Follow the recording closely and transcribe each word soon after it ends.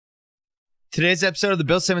Today's episode of the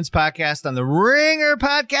Bill Simmons Podcast on the Ringer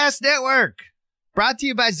Podcast Network, brought to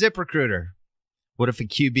you by ZipRecruiter. What if a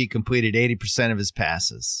QB completed 80% of his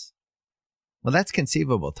passes? Well, that's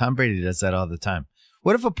conceivable. Tom Brady does that all the time.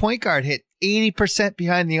 What if a point guard hit 80%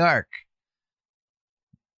 behind the arc?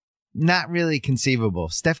 Not really conceivable.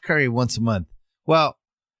 Steph Curry once a month. Well,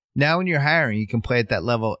 now when you're hiring, you can play at that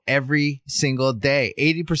level every single day.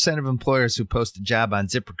 80% of employers who post a job on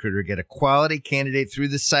ZipRecruiter get a quality candidate through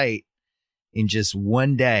the site in just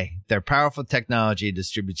one day. Their powerful technology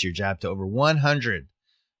distributes your job to over 100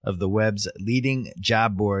 of the web's leading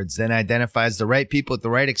job boards, then identifies the right people with the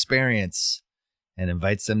right experience and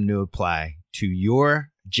invites them to apply to your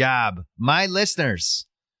job. My listeners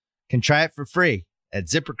can try it for free at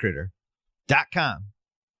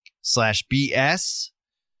ZipRecruiter.com/BS.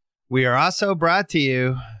 We are also brought to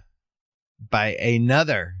you by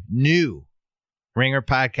another new Ringer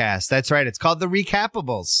podcast. That's right. It's called The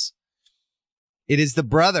Recapables. It is the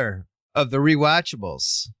brother of the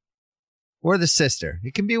Rewatchables, or the sister.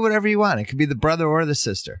 It can be whatever you want. It could be the brother or the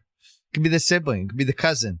sister. It could be the sibling. It could be the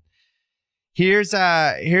cousin. Here's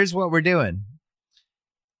what we're doing.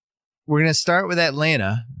 We're going to start with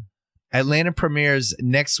Atlanta. Atlanta premieres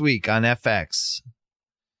next week on FX.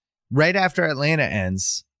 Right after Atlanta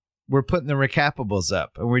ends, we're putting the Recapables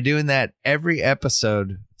up, and we're doing that every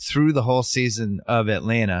episode through the whole season of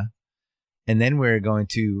Atlanta. And then we're going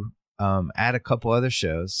to add a couple other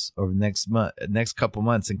shows over the next couple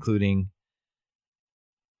months, including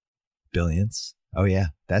Billions. Oh yeah,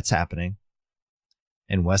 that's happening.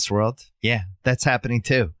 And Westworld. Yeah, that's happening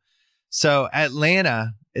too. So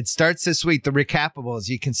Atlanta, it starts this week. The Recapables.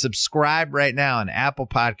 You can subscribe right now on Apple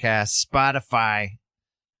Podcasts, Spotify,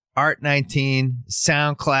 Art19,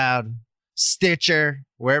 SoundCloud, Stitcher,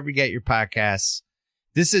 wherever you get your podcasts.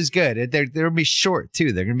 This is good. They'll be short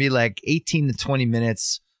too. They're going to be like 18 to 20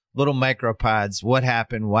 minutes, little micropods. What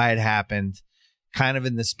happened, why it happened, kind of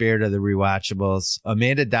in the spirit of the Rewatchables.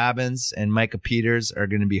 Amanda Dobbins and Micah Peters are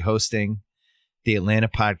going to be hosting the Atlanta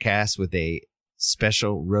podcast with a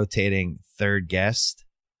special rotating third guest.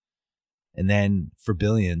 And then for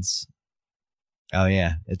Billions, oh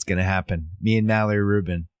yeah, it's going to happen. Me and Mallory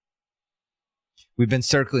Rubin. We've been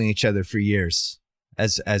circling each other for years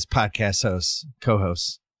as podcast hosts,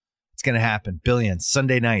 co-hosts. It's going to happen. Billions,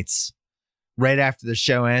 Sunday nights. Right after the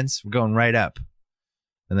show ends, we're going right up.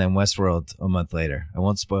 And then Westworld a month later. I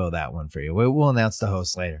won't spoil that one for you. We'll announce the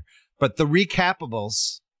host later. But the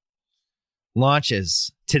Recapables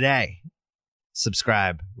launches today.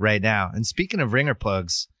 Subscribe right now. And speaking of Ringer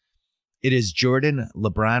plugs, it is Jordan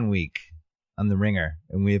LeBron week on the Ringer.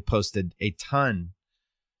 And we have posted a ton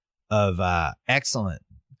of excellent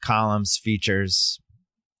columns, features,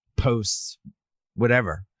 posts,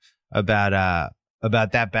 whatever about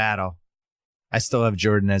that battle. I still have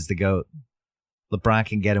Jordan as the GOAT. LeBron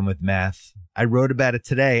can get him with math. I wrote about it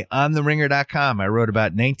today on theringer.com. I wrote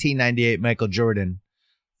about 1998 Michael Jordan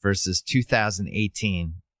versus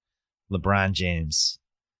 2018 LeBron James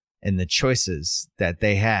and the choices that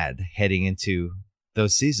they had heading into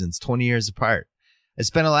those seasons, 20 years apart. I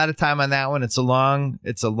spent a lot of time on that one. It's a long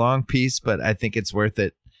piece, but I think it's worth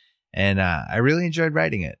it. And I really enjoyed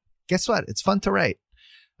writing it. Guess what? It's fun to write.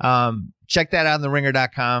 Check that out on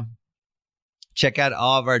theringer.com. Check out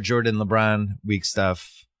all of our Jordan LeBron week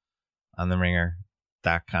stuff on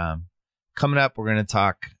theringer.com. Coming up, we're going to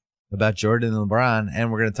talk about Jordan and LeBron, and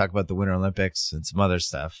we're going to talk about the Winter Olympics and some other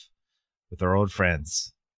stuff with our old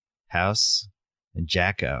friends, House and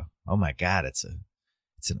JackO. Oh my God, it's an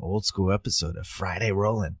old school episode of Friday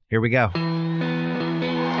Rollin'. Here we go.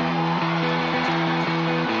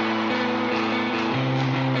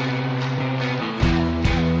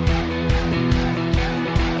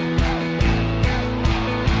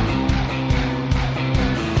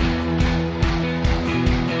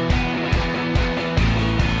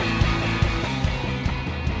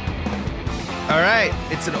 All right,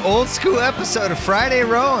 it's an old school episode of Friday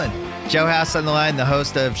Rollin'. Joe House on the line, the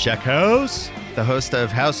host of Check House, the host of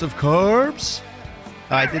House of Carbs.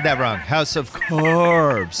 Oh, I did that wrong. House of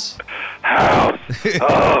Carbs. House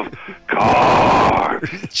of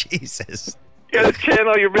Carbs. Jesus. You gotta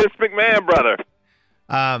channel your Vince McMahon, brother.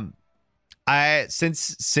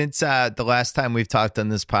 Since the last time we've talked on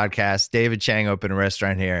this podcast, David Chang opened a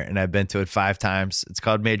restaurant here, and I've been to it 5 times. It's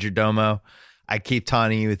called Major Domo. I keep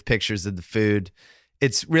taunting you with pictures of the food.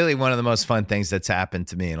 It's really one of the most fun things that's happened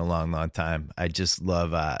to me in a long, long time. I just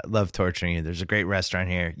love torturing you. There's a great restaurant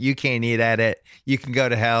here. You can't eat at it. You can go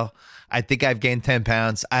to hell. I think I've gained 10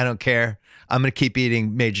 pounds. I don't care. I'm going to keep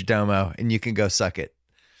eating Major Domo, and you can go suck it.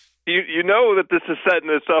 You know that this is setting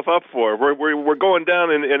itself up for. We're going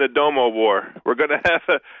down in a Domo war. We're going to have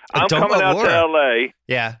I'm Domo coming out war? to L.A.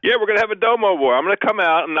 Yeah. Yeah, we're going to have a Domo war. I'm going to come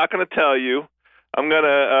out. I'm not going to tell you. I'm going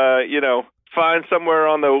to, find somewhere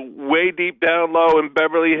on the way deep down low in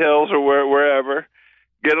Beverly Hills or wherever,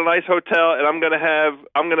 get a nice hotel, and I'm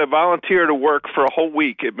going to volunteer to work for a whole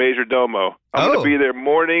week at Major Domo. I'm going to be there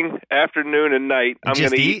morning, afternoon, and night. I'm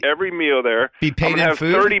going to eat every meal there. Be paid I'm going to have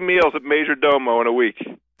food? 30 meals at Major Domo in a week.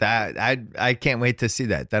 That I can't wait to see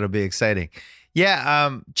that. That'll be exciting.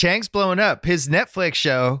 Yeah, Chang's blowing up. His Netflix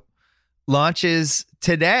show launches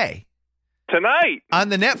today. Tonight. On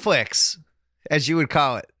the Netflix, as you would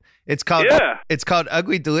call it. It's called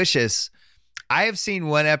Ugly Delicious. I have seen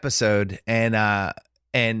one episode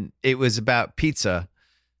and it was about pizza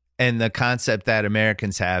and the concept that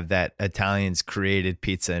Americans have that Italians created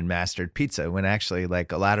pizza and mastered pizza when actually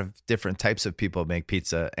like a lot of different types of people make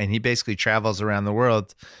pizza. And he basically travels around the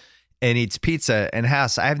world and eats pizza and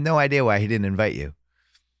house. I have no idea why he didn't invite you.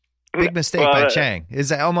 Big mistake by Chang.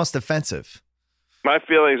 Is almost offensive. My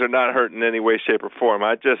feelings are not hurt in any way, shape, or form.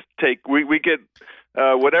 I just we get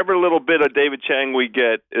whatever little bit of David Chang we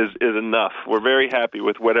get is enough. We're very happy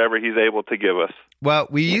with whatever he's able to give us. Well,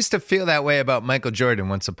 we used to feel that way about Michael Jordan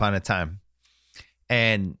once upon a time.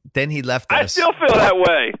 And then he left us. I still feel that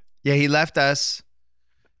way. Yeah, he left us.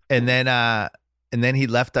 And then he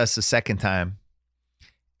left us a second time.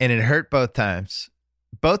 And it hurt both times.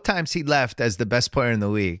 Both times he left as the best player in the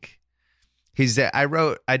league.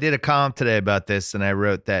 I did a column today about this, and I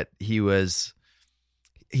wrote that he holds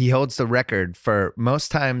the record for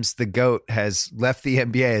most times the GOAT has left the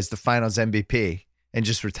NBA as the finals MVP and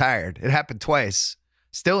just retired. It happened twice.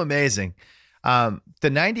 Still amazing. The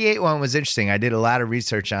 98 one was interesting. I did a lot of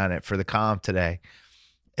research on it for the column today.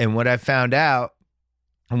 And what I found out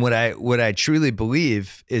and what I truly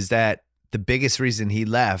believe is that the biggest reason he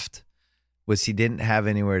left was he didn't have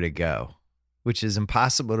anywhere to go, which is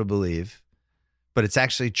impossible to believe, but it's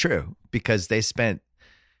actually true because they spent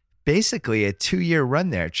basically a 2-year run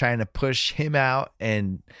there trying to push him out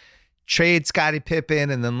and trade Scottie Pippen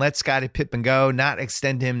and then let Scottie Pippen go, not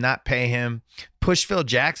extend him, not pay him, push Phil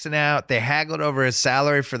Jackson out. They haggled over his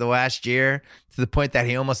salary for the last year to the point that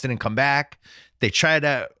he almost didn't come back. They tried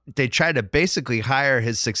to basically hire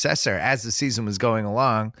his successor as the season was going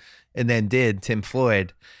along and then did Tim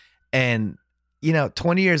Floyd. And,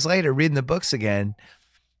 20 years later, reading the books again,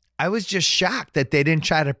 I was just shocked that they didn't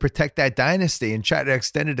try to protect that dynasty and try to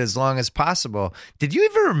extend it as long as possible. Did you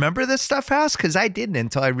even remember this stuff, House? Because I didn't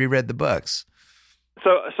until I reread the books.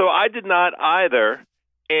 So I did not either.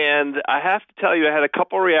 And I have to tell you, I had a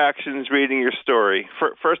couple reactions reading your story.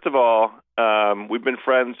 First of all, we've been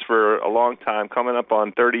friends for a long time, coming up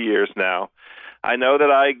on 30 years now. I know that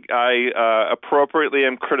I appropriately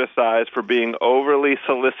am criticized for being overly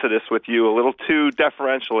solicitous with you, a little too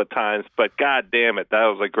deferential at times, but God damn it, that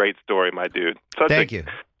was a great story, my dude. Thank you.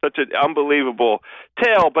 Such an unbelievable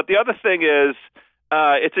tale. But the other thing is,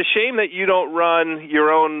 it's a shame that you don't run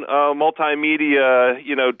your own multimedia,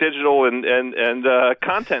 digital and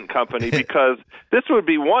content company because this would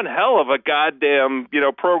be one hell of a goddamn,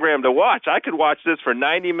 program to watch. I could watch this for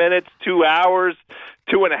 90 minutes, 2 hours,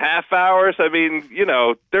 2.5 hours. I mean,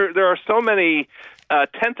 there are so many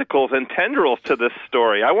tentacles and tendrils to this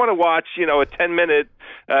story. I want to watch, a 10-minute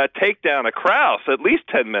takedown of Krause, at least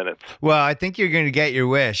 10 minutes. Well, I think you're going to get your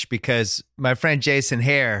wish because my friend Jason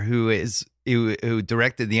Hare, who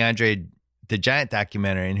directed the Andre the Giant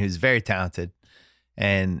documentary and who's very talented,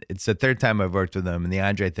 and it's the third time I've worked with him, and the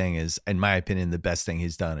Andre thing is, in my opinion, the best thing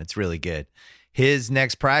he's done. It's really good. His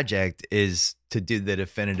next project is to do the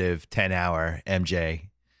definitive 10-hour MJ,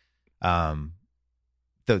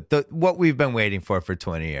 what we've been waiting for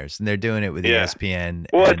 20 years, and they're doing it with ESPN.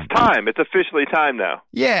 Well, it's time. It's officially time now.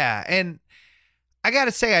 Yeah, and I got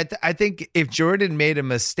to say, I think if Jordan made a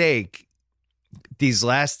mistake these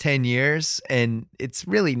last 10 years, and it's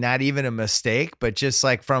really not even a mistake, but just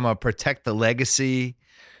like from a protect the legacy,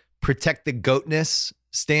 protect the GOATness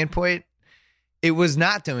standpoint, it was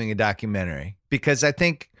not doing a documentary because I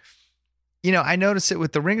think, I noticed it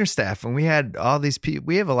with the Ringer staff, and we had all these people.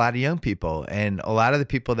 We have a lot of young people, and a lot of the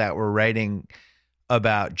people that were writing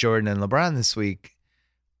about Jordan and LeBron this week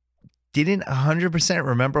didn't 100%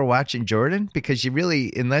 remember watching Jordan because you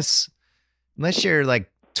really, unless you're like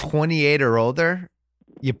 28 or older,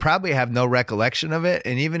 you probably have no recollection of it.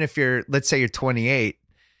 And even if let's say you're 28,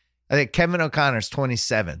 I think Kevin O'Connor's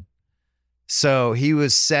 27. So he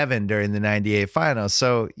was 7 during the 98 finals.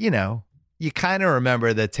 So, you kind of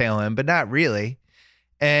remember the tail end, but not really.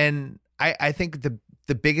 And I think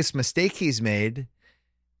the biggest mistake he's made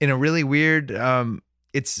in a really weird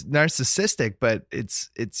it's narcissistic, but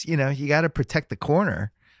it's you know, you got to protect the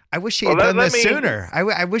corner. I wish he had done this sooner.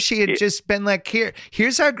 I wish he had just been like,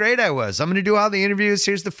 here's how great I was. I'm going to do all the interviews.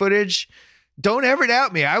 Here's the footage. Don't ever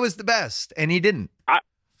doubt me. I was the best. And he didn't. I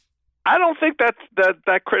don't think that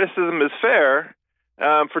criticism is fair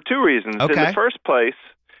for two reasons. Okay. In the first place,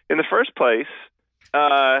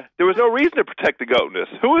 there was no reason to protect the goatness.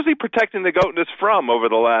 Who is he protecting the goatness from over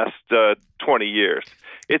the last 20 years?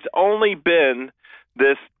 It's only been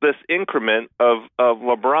this increment of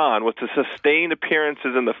LeBron with the sustained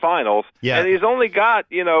appearances in the finals, and he's only got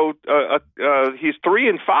he's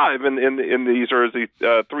 3-5 in these, or is he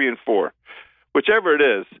 3-4, whichever it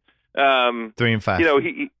is. 3-5. You know,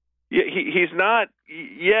 he's not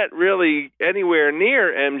yet really anywhere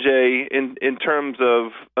near MJ in terms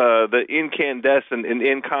of the incandescent and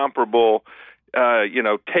incomparable,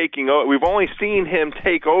 taking over. We've only seen him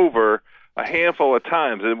take over a handful of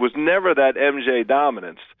times. It was never that MJ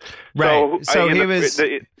dominance. Right. So go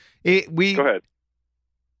ahead.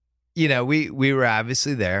 You know, we were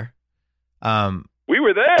obviously there. We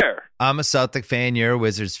were there. I'm a Celtic fan. You're a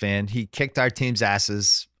Wizards fan. He kicked our team's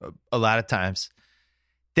asses a lot of times.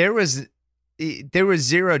 There was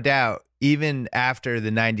zero doubt, even after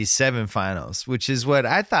the 97 finals, which is what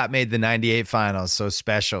I thought made the 98 finals so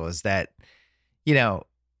special, is that, you know,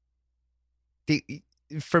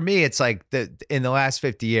 for me, it's like in the last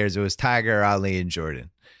 50 years, it was Tiger, Ali, and Jordan.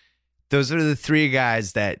 Those are the three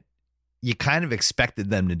guys that you kind of expected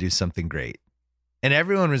them to do something great, and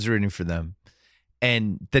everyone was rooting for them.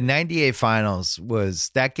 And the 98 finals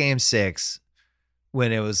was that game 6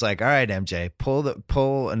 when it was like, all right, MJ,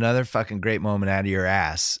 pull another fucking great moment out of your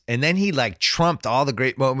ass. And then he like trumped all the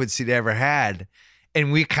great moments he'd ever had.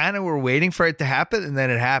 And we kind of were waiting for it to happen. And then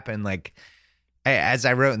it happened. Like, as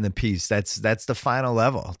I wrote in the piece, that's the final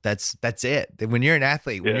level. That's it. When you're an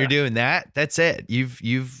athlete, when you're doing that, that's it. You've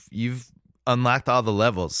unlocked all the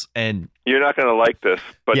levels. And you're not going to like this,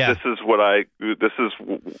 but this is what I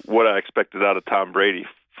expected out of Tom Brady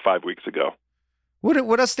 5 weeks ago.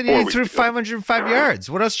 What else did he do? Threw 505 yards.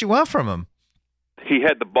 What else do you want from him? He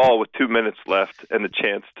had the ball with 2 minutes left and the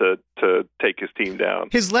chance to take his team down.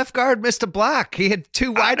 His left guard missed a block. He had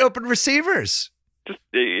 2 wide open receivers. Those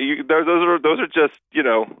are just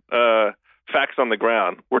facts on the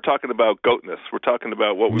ground. We're talking about goatness. We're talking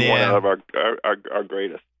about what we want out of our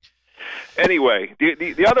greatest. Anyway,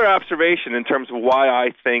 the other observation in terms of why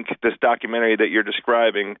I think this documentary that you're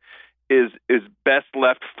describing is best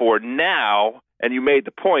left for now, and you made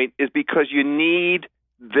the point, is because you need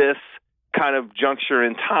this kind of juncture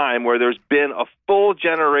in time where there's been a full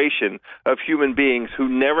generation of human beings who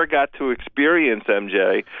never got to experience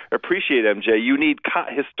MJ, appreciate MJ. You need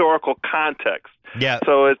historical context. Yeah.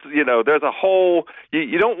 So it's, there's a whole,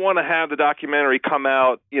 you don't want to have the documentary come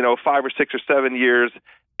out, 5 or 6 or 7 years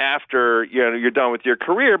after you're done with your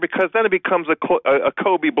career, because then it becomes a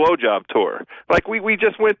Kobe blowjob tour. Like we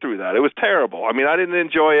just went through that. It was terrible. I mean, I didn't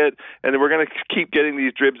enjoy it, and we're going to keep getting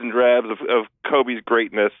these dribs and drabs of Kobe's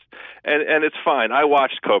greatness, and it's fine. I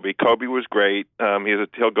watched Kobe. Kobe was great.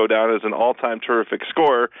 He'll go down as an all-time terrific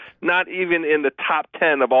scorer, not even in the top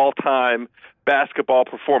 10 of all-time basketball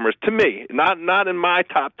performers to me. Not in my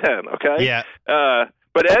top 10. Okay. Yeah.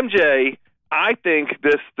 But MJ, I think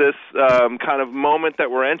this kind of moment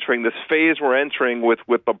that we're entering, this phase we're entering with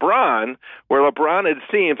LeBron, where LeBron, it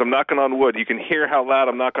seems, I'm knocking on wood, you can hear how loud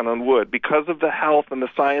I'm knocking on wood, because of the health and the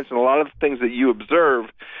science and a lot of the things that you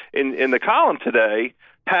observed in the column today,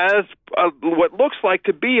 has what looks like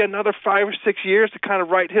to be another 5 or 6 years to kind of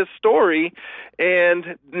write his story.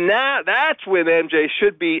 And now that's when MJ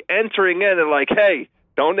should be entering in and like, hey,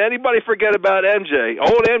 don't anybody forget about MJ.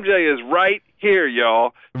 Old MJ is right here,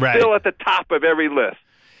 y'all. Right. Still at the top of every list.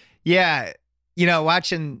 Yeah.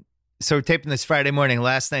 So we're taping this Friday morning.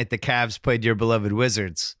 Last night, the Cavs played your beloved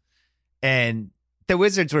Wizards. And the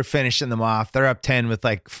Wizards were finishing them off. They're up 10 with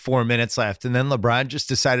like 4 minutes left. And then LeBron just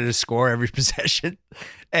decided to score every possession.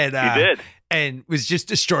 And he did. And was just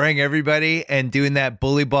destroying everybody and doing that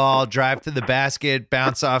bully ball, drive to the basket,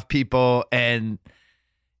 bounce off people. And,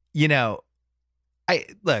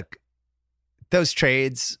 look, those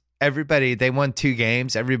trades, everybody, they won 2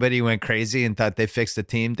 games. Everybody went crazy and thought they fixed the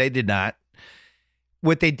team. They did not.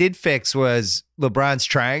 What they did fix was LeBron's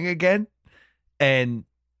trying again. And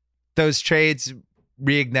those trades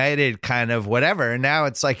reignited kind of whatever. And now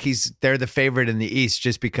it's like they're the favorite in the East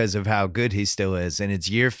just because of how good he still is. And it's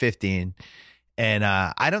year 15. And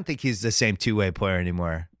I don't think he's the same two-way player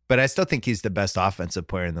anymore. But I still think he's the best offensive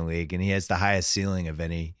player in the league. And he has the highest ceiling of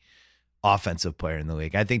any offensive player in the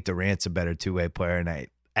league. I think Durant's a better two-way player, and I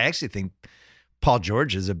actually think Paul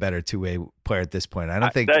George is a better two-way player at this point. I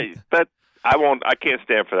don't think I won't. I can't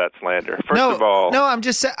stand for that slander. First of all, no.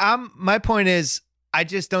 My point is, I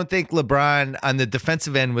just don't think LeBron on the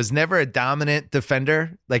defensive end was never a dominant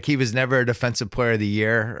defender. Like he was never a defensive player of the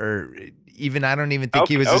year, or even I don't even think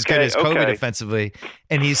he was as good as Kobe defensively.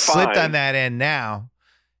 And he's slipped on that end now,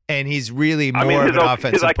 and he's really more of an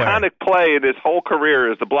offensive player. His iconic play in his whole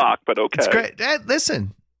career is the block, but okay. It's great.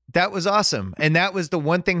 Listen, that was awesome. And that was the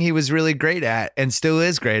one thing he was really great at and still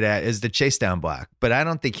is great at is the chase down block. But I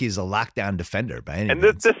don't think he's a lockdown defender by any means.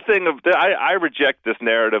 And this thing of I reject this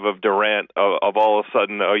narrative of Durant of all of a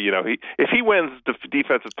sudden, if he wins the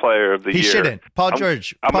defensive player of the year. He shouldn't. I'm going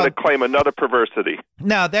to claim another perversity.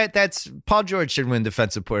 No, that's Paul George should win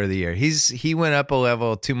defensive player of the year. He went up a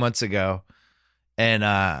level 2 months ago. And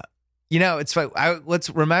it's fun. Let's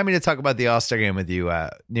remind me to talk about the All-Star game with you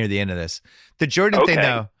near the end of this. The Jordan thing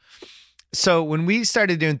though. So when we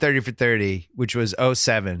started doing 30 for 30, which was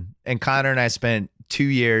 07, and Connor and I spent 2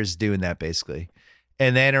 years doing that basically.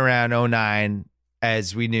 And then around 09,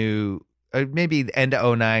 as we knew, maybe the end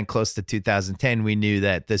of 09, close to 2010, we knew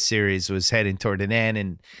that the series was heading toward an end.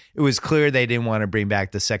 And it was clear they didn't want to bring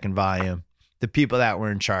back the second volume. The people that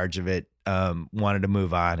were in charge of it wanted to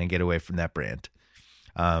move on and get away from that brand.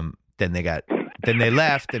 Then they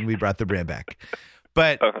left and we brought the brand back.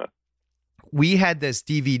 But we had this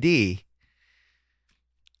DVD.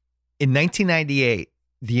 In 1998,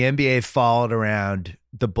 the NBA followed around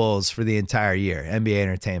the Bulls for the entire year, NBA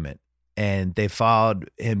Entertainment. And they followed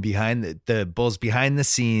him behind the Bulls behind the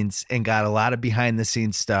scenes and got a lot of behind the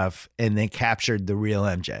scenes stuff. And they captured the real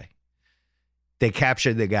MJ. They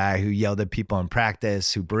captured the guy who yelled at people in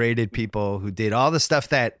practice, who berated people, who did all the stuff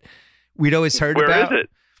that we'd always heard about. Where is it?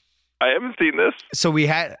 I haven't seen this. So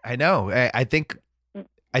I know. I think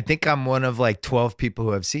I'm one of like 12 people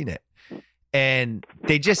who have seen it. And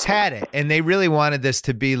they just had it. And they really wanted this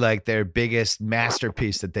to be like their biggest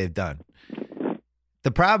masterpiece that they've done.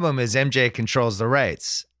 The problem is MJ controls the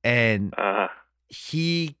rights. And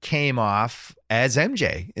he came off as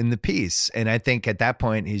MJ in the piece. And I think at that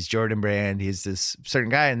point, he's Jordan Brand. He's this certain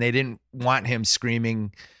guy. And they didn't want him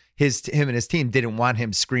screaming. Him and his team didn't want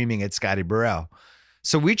him screaming at Scotty Burrell.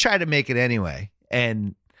 So we tried to make it anyway.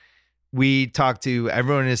 And we talked to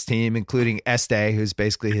everyone in his team, including Este, who's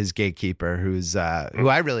basically his gatekeeper, who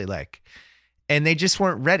I really like. And they just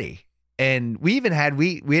weren't ready. And we even had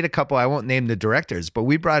a couple, I won't name the directors, but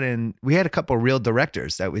we had a couple real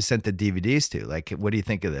directors that we sent the DVDs to. Like, what do you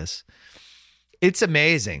think of this? It's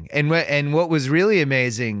amazing. And what was really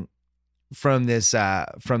amazing from this,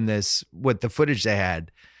 what the footage they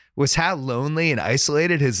had, was how lonely and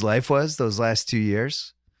isolated his life was those last 2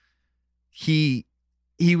 years.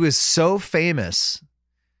 He was so famous.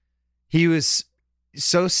 He was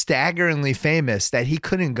so staggeringly famous that he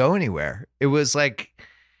couldn't go anywhere. It was like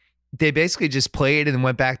they basically just played and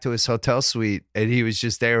went back to his hotel suite, and he was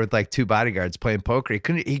just there with like 2 bodyguards playing poker.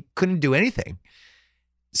 He couldn't do anything.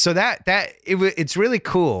 So it's really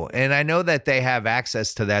cool. And I know that they have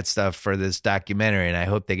access to that stuff for this documentary, and I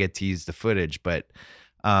hope they get to use the footage. But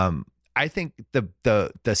I think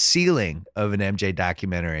the ceiling of an MJ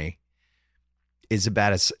documentary is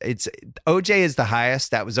about it's OJ is the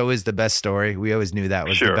highest. That was always the best story. We always knew that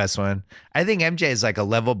was the best one. I think MJ is like a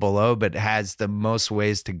level below, but has the most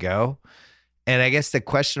ways to go. And I guess the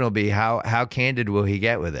question will be how candid will he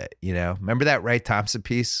get with it? Remember that Wright Thompson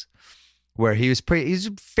piece where he's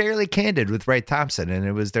fairly candid with Wright Thompson, and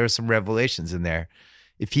there were some revelations in there.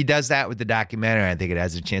 If he does that with the documentary, I think it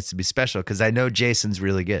has a chance to be special because I know Jason's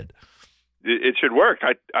really good. It should work.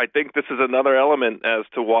 I think this is another element as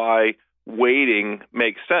to why waiting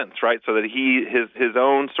makes sense, right? So that his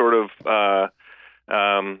own sort of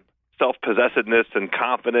self-possessedness and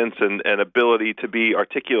confidence and ability to be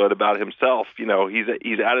articulate about himself. He's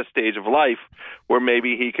at a stage of life where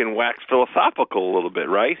maybe he can wax philosophical a little bit,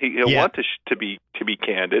 right? He'll want to be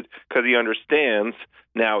candid because he understands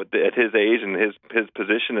now at his age and his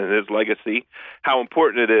position and his legacy how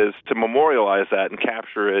important it is to memorialize that and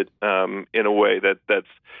capture it in a way that's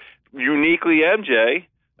uniquely MJ.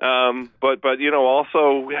 But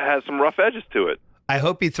also has some rough edges to it. I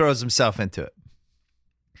hope he throws himself into it.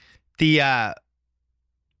 The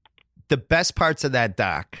best parts of that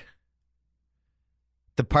doc,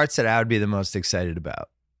 the parts that I would be the most excited about,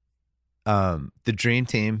 the Dream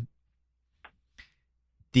Team,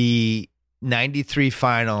 the 93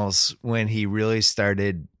 finals when he really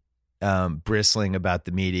started bristling about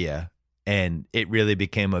the media, and it really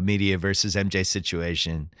became a media versus MJ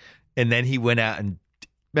situation. And then he went out and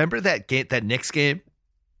remember that Knicks game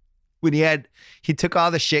when he took all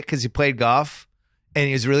the shit because he played golf and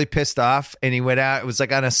he was really pissed off, and he went out. It was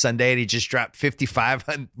like on a Sunday, and he just dropped 55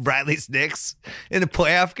 on Riley's Knicks in a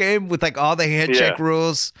playoff game with like all the hand check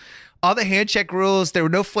rules. All the hand check rules. There were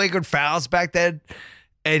no flagrant fouls back then.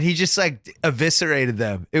 And he just like eviscerated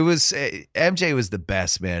them. It was MJ was the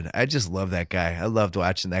best, man. I just love that guy. I loved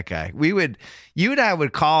watching that guy. You and I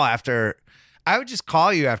would call after. I would just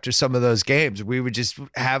call you after some of those games. We would just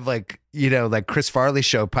have like Chris Farley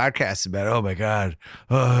show podcasts about. Oh my God.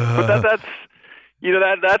 But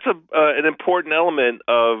that's an important element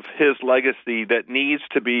of his legacy that needs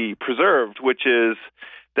to be preserved, which is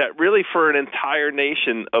that really for an entire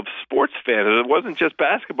nation of sports fans, it wasn't just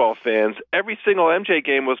basketball fans, every single MJ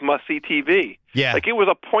game was must-see TV. Yeah. Like it was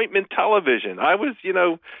appointment television. I was,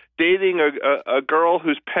 dating a girl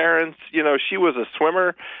whose parents, she was a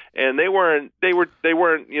swimmer, and they weren't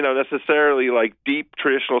necessarily like deep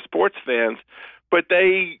traditional sports fans, but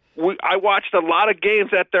I watched a lot of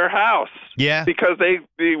games at their house. Yeah. Because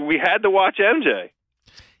we had to watch MJ.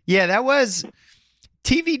 Yeah, that was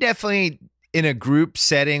TV definitely in a group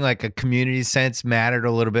setting, like a community sense, mattered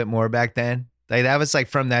a little bit more back then. Like that was like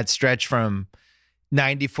from that stretch from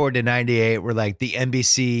 94 to 98 where like the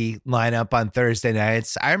NBC lineup on Thursday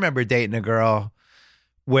nights. I remember dating a girl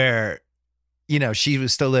where, she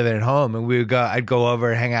was still living at home, and I'd go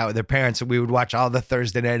over and hang out with her parents, and we would watch all the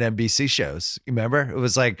Thursday night NBC shows. You remember? It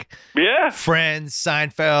was like Friends,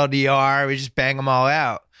 Seinfeld, ER. We just bang them all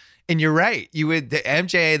out. And you're right. The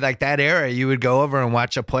MJ, like that era, you would go over and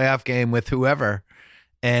watch a playoff game with whoever.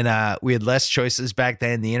 And we had less choices back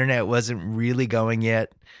then. The internet wasn't really going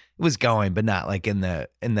yet. It was going, but not like it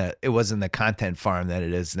wasn't the content farm that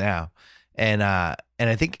it is now. And I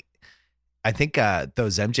think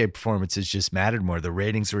those MJ performances just mattered more. The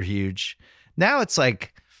ratings were huge. Now it's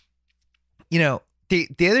like, the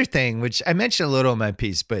other thing, which I mentioned a little in my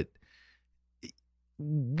piece, but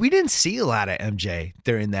we didn't see a lot of MJ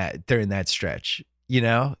during that stretch.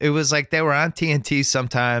 It was like they were on TNT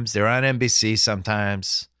sometimes, they were on NBC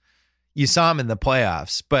sometimes. You saw him in the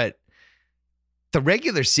playoffs, but the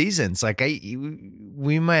regular seasons, like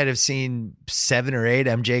we might have seen 7 or 8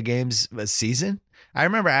 MJ games a season. I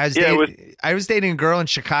remember I was dating a girl in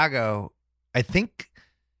Chicago. I think,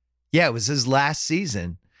 it was his last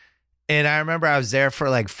season, and I remember I was there for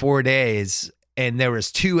like 4 days. And there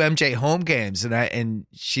was 2 MJ home games, and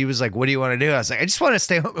she was like, "What do you want to do?" I was like, "I just want to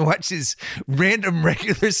stay home and watch these random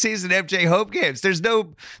regular season MJ home games. There's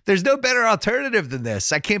no better alternative than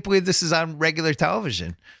this. I can't believe this is on regular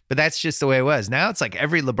television." But that's just the way it was. Now it's like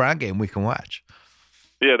every LeBron game we can watch.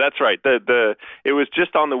 Yeah, that's right. It was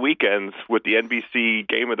just on the weekends with the NBC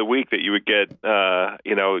Game of the Week that you would get a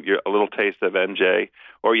little taste of MJ,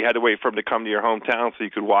 or you had to wait for him to come to your hometown so you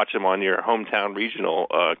could watch him on your hometown regional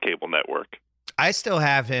cable network. I still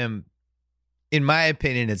have him. In my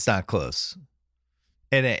opinion, it's not close.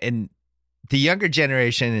 And the younger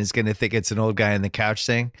generation is going to think it's an old guy on the couch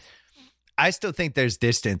thing. I still think there's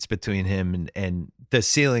distance between him and the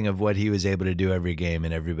ceiling of what he was able to do every game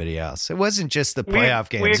and everybody else. It wasn't just the playoff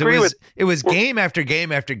games. It was game after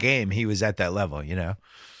game after game. He was at that level, You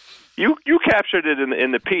captured it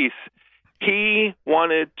in the piece. He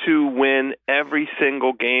wanted to win every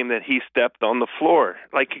single game that he stepped on the floor.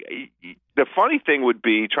 Like, the funny thing would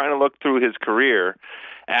be trying to look through his career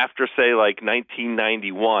after, say, like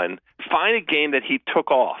 1991, find a game that he took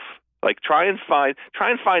off. Like, try and find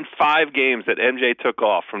 5 games that MJ took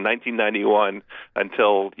off from 1991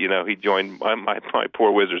 until he joined my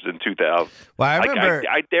poor Wizards in 2000. Well, I remember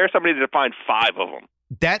I dare somebody to find 5 of them.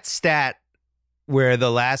 That stat where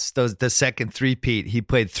the second three-peat, he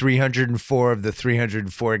played 304 of the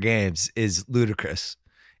 304 games is ludicrous.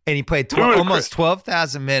 And he played almost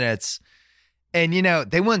 12,000 minutes. And,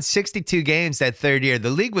 they won 62 games that third year. The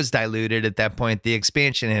league was diluted at that point. The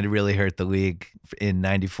expansion had really hurt the league in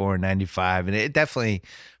 94 and 95. And it definitely,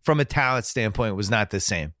 from a talent standpoint, was not the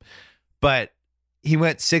same. But he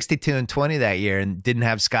went 62-20 that year and didn't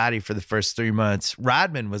have Scotty for the first 3 months.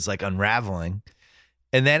 Rodman was like unraveling.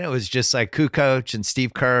 And then it was just like Kukoc and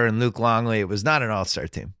Steve Kerr and Luke Longley. It was not an all-star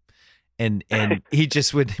team. And he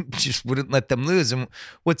just wouldn't let them lose. And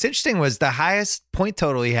what's interesting was the highest point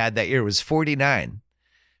total he had that year was 49.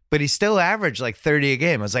 But he still averaged like 30 a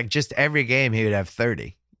game. It was like just every game he would have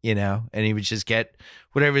 30, and he would just get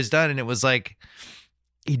whatever is done. And it was like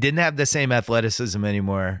he didn't have the same athleticism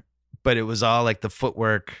anymore, but it was all like the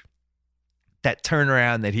footwork, that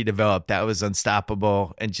turnaround that he developed, that was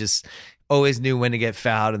unstoppable and just always knew when to get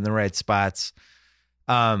fouled in the right spots.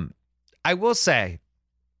 I will say,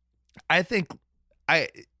 I think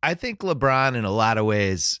LeBron in a lot of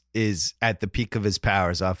ways is at the peak of his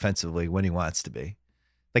powers offensively when he wants to be.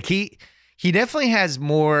 Like he definitely has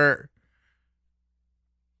more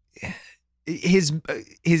his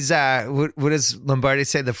what does Lombardi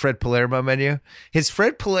say? The Fred Palermo menu. His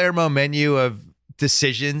Fred Palermo menu of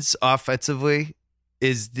decisions offensively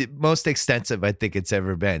is the most extensive I think it's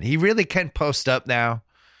ever been. He really can post up now.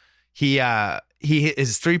 His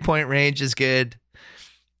 3-point range is good.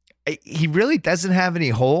 He really doesn't have any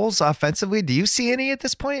holes offensively. Do you see any at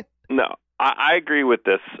this point? No, I agree with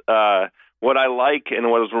this. What I like and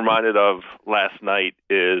what I was reminded of last night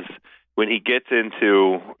is when he gets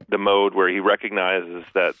into the mode where he recognizes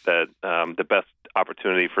that the best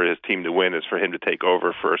opportunity for his team to win is for him to take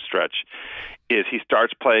over for a stretch, is he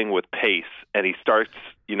starts playing with pace and he starts,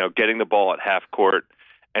 getting the ball at half court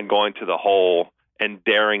and going to the hole and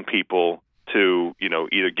daring people to,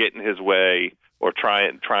 either get in his way or try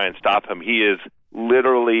and stop him. He is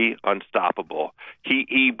literally unstoppable.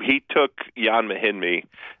 He took Jan Mahinmi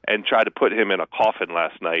and tried to put him in a coffin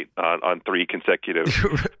last night on 3 consecutive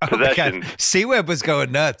possessions. C-Web was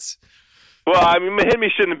going nuts. Well, I mean, Mahinmi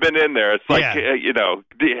shouldn't have been in there. It's like,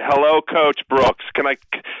 hello, Coach Brooks.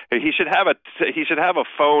 He should have a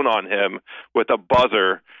phone on him with a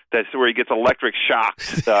buzzer that's where he gets electric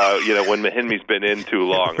shocks. When Mahinmi's been in too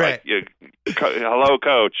long. Right. Hello,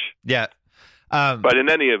 Coach. Yeah. But in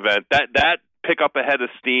any event, that pick up a head of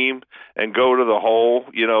steam and go to the hole,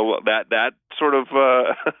 that sort of,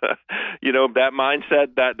 that mindset,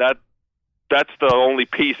 that's the only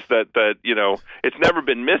piece that it's never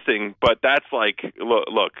been missing. But that's like,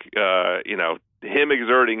 look, him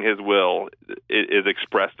exerting his will is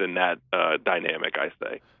expressed in that dynamic, I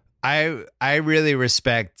say. I really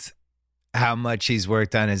respect how much he's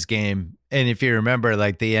worked on his game. And if you remember,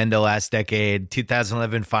 like the end of last decade,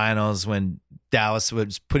 2011 finals, when Dallas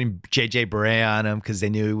was putting JJ Barea on him because they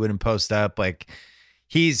knew he wouldn't post up, like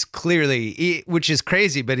he's clearly, which is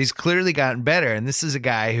crazy, but he's clearly gotten better. And this is a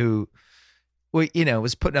guy who,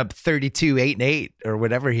 was putting up 32, 8 and 8 or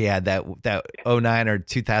whatever he had that 09 or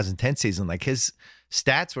 2010 season. Like his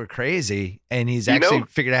stats were crazy, and he's actually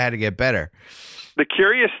figured out how to get better. The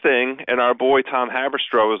curious thing, and our boy Tom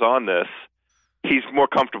Haberstroh is on this, he's more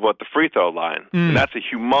comfortable at the free throw line. And that's a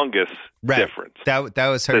humongous difference. That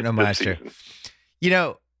was hurting him last year.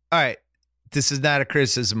 All right, this is not a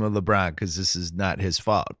criticism of LeBron because this is not his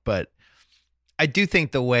fault, but I do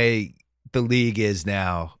think the way the league is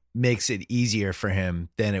now makes it easier for him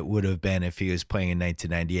than it would have been if he was playing in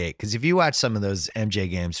 1998. Because if you watch some of those MJ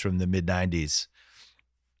games from the mid-90s,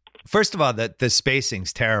 first of all, the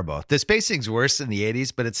spacing's terrible. The spacing's worse in the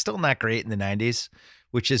 80s, but it's still not great in the 90s,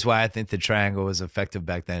 which is why I think the triangle was effective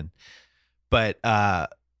back then. But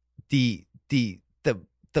the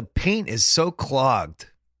paint is so clogged.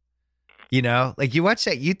 Like you watch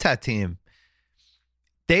that Utah team,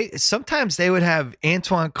 sometimes they would have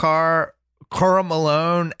Antoine Carr, Karl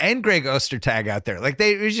Malone, and Greg Ostertag out there. Like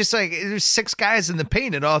it was just like there's 6 guys in the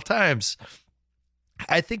paint at all times.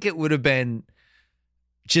 I think it would have been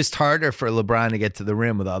just harder for LeBron to get to the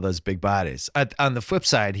rim with all those big bodies. On the flip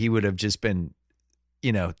side, he would have just been,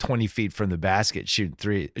 20 feet from the basket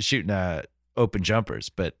shooting open jumpers.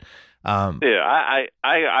 But I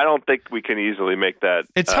don't think we can easily make that.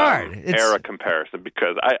 It's hard. Era comparison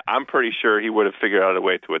because I'm pretty sure he would have figured out a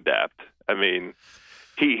way to adapt. I mean,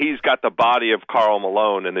 he's got the body of Karl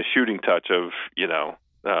Malone and the shooting touch of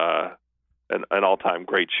an all-time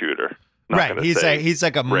great shooter. Right, he's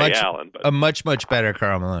like a much better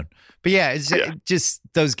Karl Malone. But it's just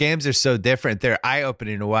those games are so different. They're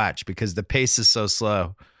eye-opening to watch because the pace is so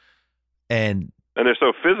slow, and they're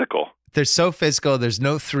so physical. They're so physical. There's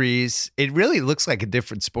no threes. It really looks like a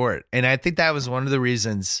different sport, and I think that was one of the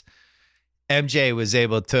reasons MJ was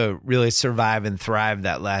able to really survive and thrive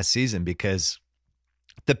that last season because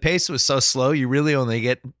the pace was so slow. You really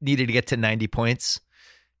only needed to get to 90 points.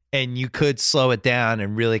 And you could slow it down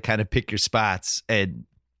and really kind of pick your spots. And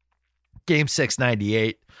Game 6,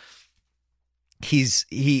 98, it's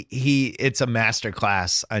a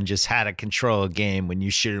masterclass on just how to control a game when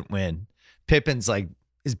you shouldn't win. Pippen's like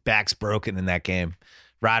his back's broken in that game.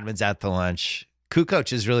 Rodman's out to lunch.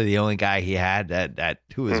 Kukoc is really the only guy he had that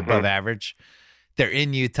who was above average. They're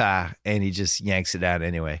in Utah, and he just yanks it out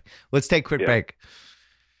anyway. Let's take a quick break.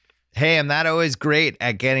 Hey, I'm not always great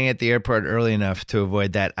at getting at the airport early enough to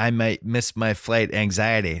avoid that I might miss my flight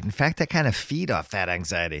anxiety. In fact, I kind of feed off that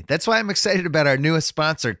anxiety. That's why I'm excited about our newest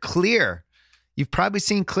sponsor, Clear. You've probably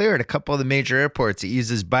seen Clear at a couple of the major airports. It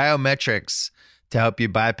uses biometrics to help you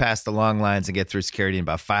bypass the long lines and get through security in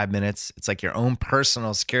about 5 minutes. It's like your own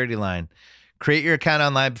personal security line. Create your account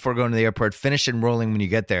online before going to the airport. Finish enrolling when you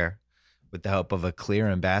get there with the help of a Clear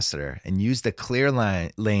ambassador. And use the Clear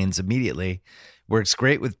lanes immediately. Works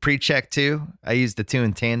great with PreCheck too. I use the two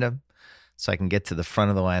in tandem. so I can get to the front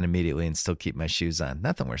of the line immediately and still keep my shoes on.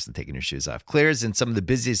 Nothing worse than taking your shoes off. Clear is in some of the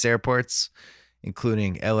busiest airports,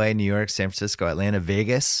 including LA, New York, San Francisco, Atlanta,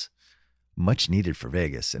 Vegas. Much needed for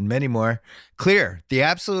Vegas, and many more. Clear, the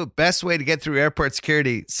absolute best way to get through airport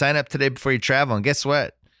security. Sign up today before you travel. And guess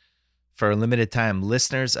what? For a limited time,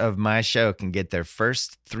 listeners of my show can get their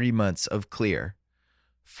first 3 months of Clear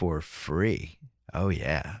for free. Oh,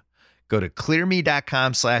 yeah. Go to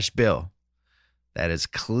clearme.com/Bill. That is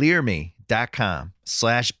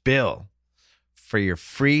clearme.com/Bill for your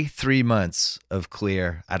free 3 months of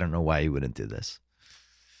Clear. I don't know why you wouldn't do this.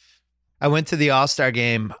 I went to the All-Star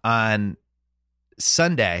game on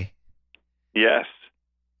Sunday. Yes.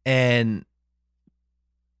 And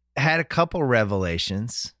had a couple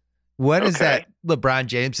revelations. What is that? LeBron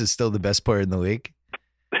James is still the best player in the league.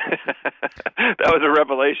 That was a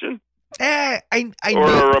revelation? I or knew,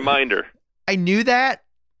 a reminder? I knew that,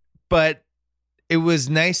 but it was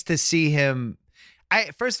nice to see him.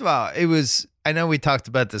 First of all, I know we talked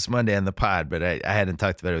about this Monday on the pod, but I hadn't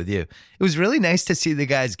talked about it with you. It was really nice to see the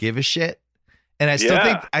guys give a shit. And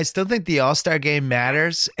I still think the All-Star game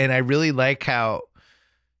matters. And I really like how,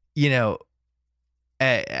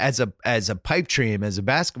 as a pipe dream, as a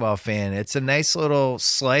basketball fan, it's a nice little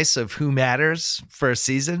slice of who matters for a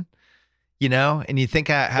season, and you think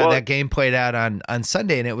how that game played out on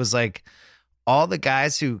Sunday. And it was like all the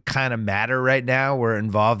guys who kind of matter right now were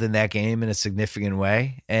involved in that game in a significant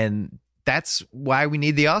way. And that's why we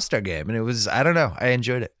need the All-Star game. And it was, I don't know, I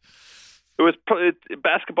enjoyed it.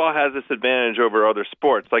 Basketball has this advantage over other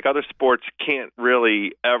sports. Like other sports can't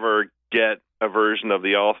really ever get a version of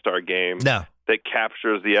the All-Star game that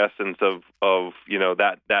captures the essence of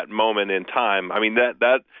that moment in time. I mean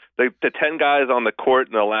the 10 guys on the court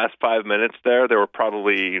in the last 5 minutes there were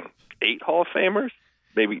probably 8 Hall of Famers,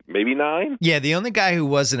 maybe 9. Yeah, the only guy who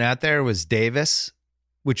wasn't out there was Davis,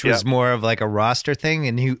 which was more of like a roster thing,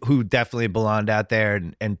 and who definitely belonged out there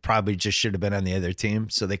and probably just should have been on the other team,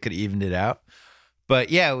 so they could have evened it out.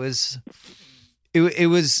 But yeah, it was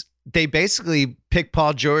they basically picked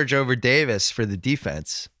Paul George over Davis for the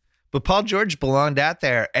defense. But Paul George belonged out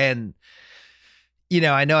there, and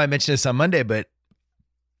I know I mentioned this on Monday, but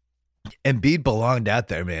Embiid belonged out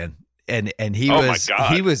there, man. And he was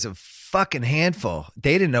a fucking handful.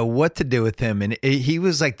 They didn't know what to do with him, and he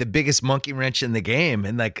was like the biggest monkey wrench in the game.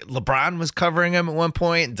 And like LeBron was covering him at one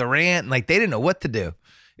point, and Durant, and like they didn't know what to do.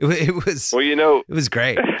 It was it was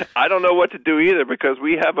great. I don't know what to do either because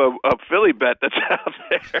we have a Philly bet that's out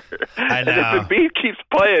there. I know. And if Embiid keeps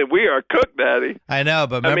playing, we are cooked, Daddy. I know,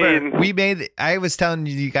 but remember I was telling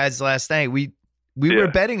you guys last night we were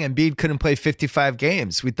betting Embiid couldn't play 55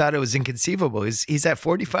 games. We thought it was inconceivable. He's at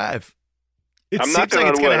 45. It I'm not seems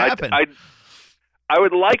like it's going to happen. I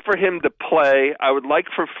would like for him to play. I would like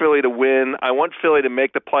for Philly to win. I want Philly to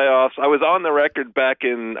make the playoffs. I was on the record back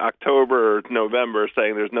in October or November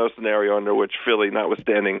saying there's no scenario under which Philly,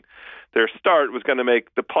 notwithstanding their start, was going to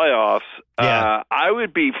make the playoffs. Yeah. I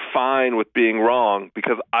would be fine with being wrong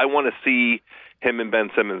because I want to see him and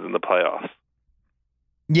Ben Simmons in the playoffs.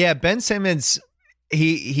 Yeah, Ben Simmons,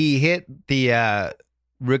 he hit the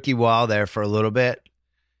rookie wall there for a little bit.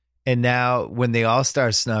 And now when the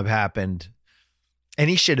All-Star snub happened, and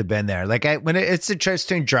he should have been there. Like it's a choice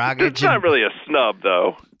between Dragic. It's not really a snub,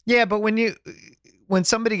 though. Yeah, but when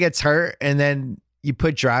somebody gets hurt and then you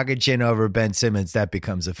put Dragic in over Ben Simmons, that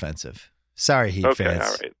becomes offensive. Sorry, Heat fans. All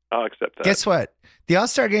right, I'll accept that. Guess what? The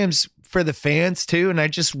All-Star game's for the fans too, and I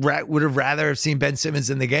just would have rather have seen Ben Simmons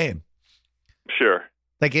in the game. Sure.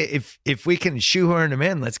 Like if we can shoehorn him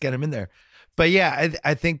in, let's get him in there. But yeah,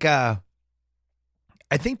 I think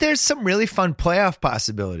there's some really fun playoff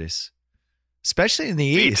possibilities. Especially in the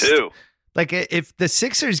East. Me too. Like if the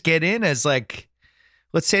Sixers get in as like,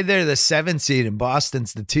 let's say they're the 7 seed and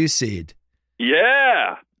Boston's the 2 seed.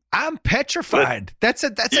 Yeah. I'm petrified. That's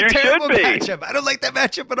a terrible matchup. I don't like that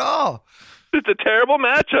matchup at all. It's a terrible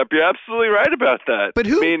matchup. You're absolutely right about that. But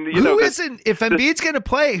who isn't, if Embiid's going to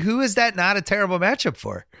play, who is that not a terrible matchup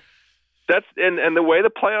for? That's and the way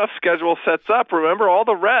the playoff schedule sets up. Remember all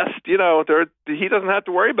the rest. He doesn't have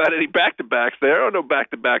to worry about any back-to-backs. There are no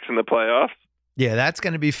back-to-backs in the playoffs. Yeah, that's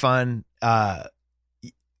going to be fun. Giannis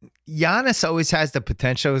always has the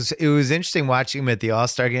potential. It was interesting watching him at the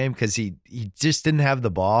All-Star game because he just didn't have the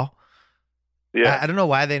ball. Yeah, I don't know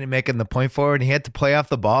why they didn't make him the point forward. And he had to play off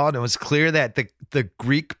the ball, and it was clear that the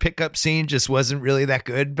Greek pickup scene just wasn't really that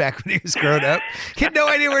good back when he was growing up. He had no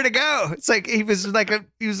idea where to go. It's like he was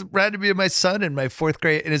proud to be my son in his fourth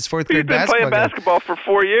grade basketball. He's been playing basketball for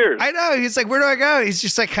 4 years. I know. He's like, where do I go? He's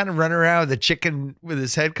just like kind of running around with a chicken with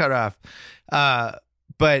his head cut off.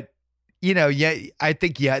 But yeah, I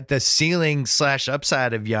think the ceiling /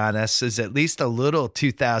 upside of Giannis is at least a little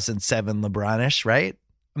 2007 LeBronish, right?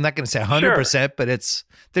 I'm not going to say 100%, but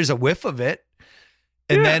there's a whiff of it.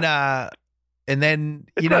 And then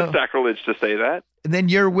it's not sacrilege to say that. And then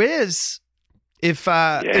your whiz, if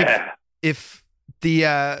the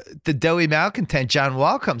doughy malcontent John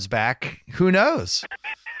Wall comes back, who knows?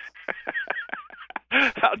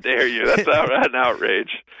 How dare you? That's an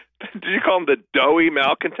outrage. Did you call him the doughy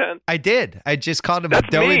malcontent? I did. I just called him a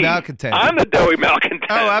doughy malcontent. I'm the doughy malcontent.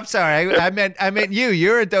 Oh, I'm sorry. I meant you.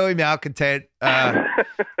 You're a doughy malcontent. John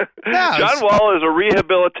Wall is a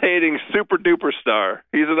rehabilitating super duper star.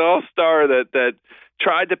 He's an all-star that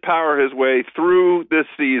tried to power his way through this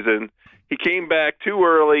season. He came back too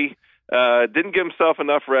early. Didn't give himself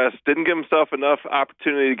enough rest, didn't give himself enough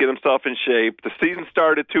opportunity to get himself in shape. The season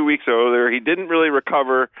started 2 weeks earlier. He didn't really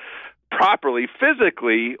recover properly,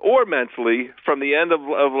 physically or mentally, from the end of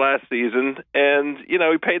last season, and, he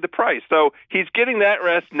paid the price. So he's getting that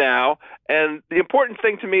rest now, and the important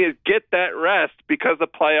thing to me is get that rest because the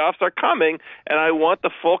playoffs are coming, and I want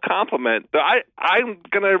the full complement. I'm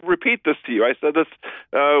going to repeat this to you. I said this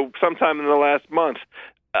sometime in the last month.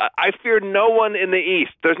 I fear no one in the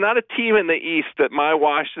East. There's not a team in the East that my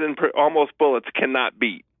Washington almost Bullets cannot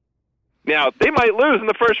beat. Now, they might lose in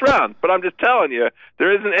the first round, but I'm just telling you,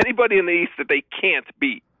 there isn't anybody in the East that they can't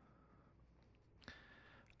beat.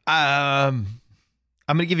 I'm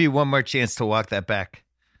going to give you one more chance to walk that back.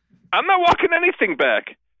 I'm not walking anything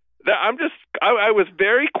back. I was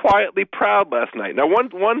very quietly proud last night. Now,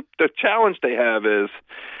 the challenge they have is,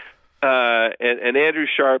 and Andrew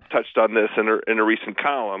Sharp touched on this in a recent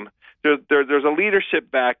column, there's a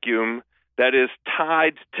leadership vacuum that is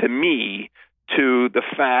tied to me to the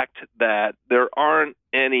fact that there aren't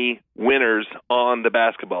any winners on the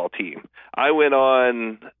basketball team. I went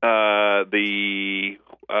on the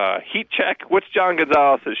Heat Check. What's John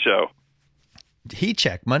Gonzalez's show? Heat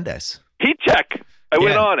Check, Mondays. Heat Check. I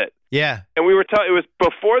went on it. Yeah. And we were it was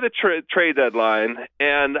before the trade deadline,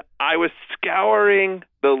 and I was scouring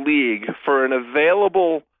the league for an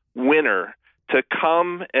available winner to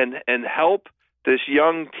come and help this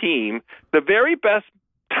young team. The very best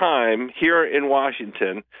time here in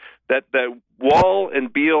Washington that Wall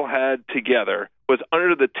and Beal had together was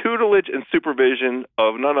under the tutelage and supervision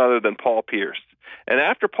of none other than Paul Pierce. And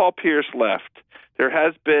after Paul Pierce left, there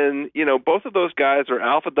has been, both of those guys are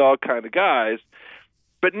alpha dog kind of guys,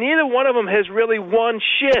 but neither one of them has really won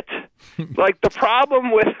shit. Like, the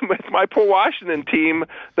problem with my poor Washington team,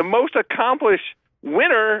 the most accomplished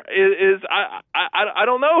winner is I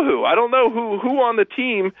don't know who. I don't know who on the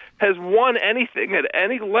team has won anything at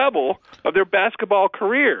any level of their basketball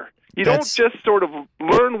career. You don't just sort of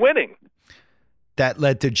learn winning. That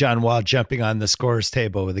led to John Wall jumping on the scorer's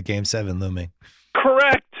table with a Game 7 looming.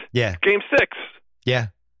 Correct. Yeah. Game 6. Yeah.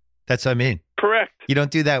 That's what I mean. Correct. You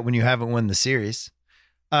don't do that when you haven't won the series.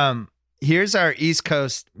 Here's our East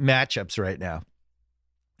Coast matchups right now.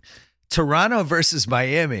 Toronto versus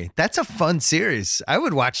Miami. That's a fun series. I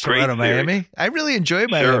would watch Toronto, Miami. I really enjoy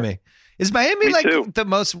Miami. Sure. Is Miami the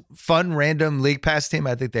most fun random league pass team?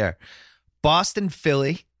 I think they are. Boston,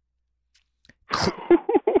 Philly.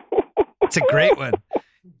 It's a great one.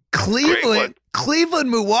 Cleveland,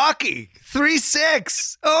 Milwaukee.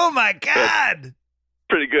 3-6. Oh my God. That's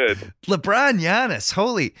pretty good. LeBron, Giannis.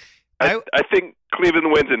 Holy. I think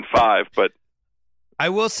Cleveland wins in 5, but I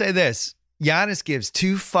will say this. Giannis gives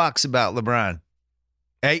 2 fucks about LeBron.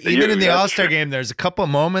 Even in the All-Star game, there's a couple of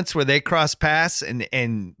moments where they cross paths,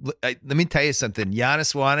 and let me tell you something.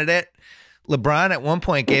 Giannis wanted it. LeBron at one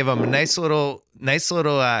point gave him a nice little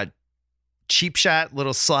cheap shot,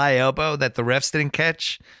 little sly elbow that the refs didn't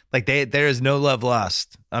catch. Like, there is no love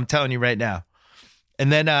lost. I'm telling you right now.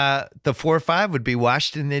 And then the 4-5 would be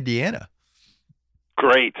Washington, Indiana.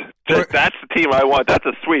 Great. That's the team I want. That's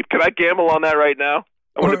a sweep. Can I gamble on that right now?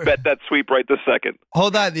 I want to bet that sweep right this second.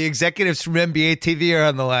 Hold on. The executives from NBA TV are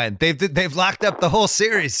on the line. They've locked up the whole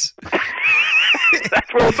series.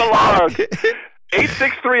 That's where it belongs.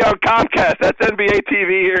 863 on Comcast. That's NBA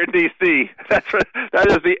TV here in D.C. That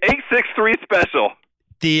is the 863 special.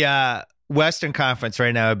 The Western Conference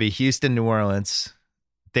right now would be Houston, New Orleans.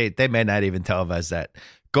 They may not even televise that.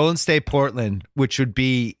 Golden State, Portland, which would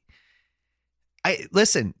be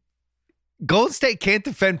listen, Golden State can't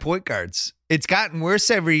defend point guards. It's gotten worse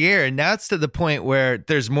every year, and now it's to the point where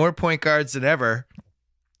there's more point guards than ever.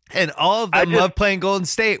 And all of them love playing Golden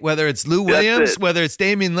State, whether it's Lou Williams, whether it's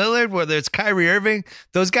Damian Lillard, whether it's Kyrie Irving.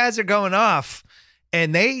 Those guys are going off,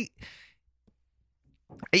 and I'm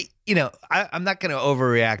not going to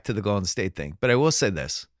overreact to the Golden State thing, but I will say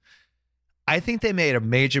this. I think they made a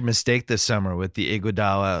major mistake this summer with the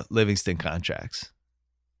Iguodala Livingston contracts.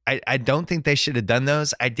 I don't think they should have done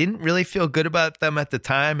those. I didn't really feel good about them at the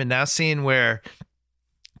time, and now seeing where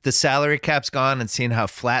the salary cap's gone and seeing how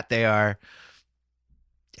flat they are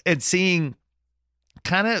and seeing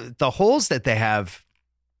kind of the holes that they have,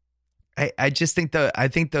 I just think I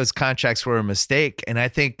think those contracts were a mistake, and I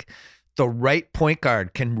think the right point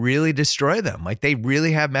guard can really destroy them. Like, they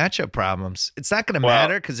really have matchup problems. It's not going to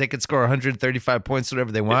matter because they could score 135 points,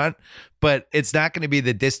 whatever they want, but it's not going to be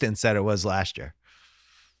the distance that it was last year.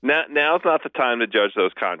 Now's not the time to judge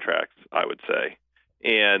those contracts, I would say.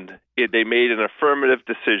 And they made an affirmative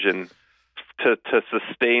decision to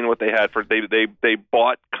sustain what they had. They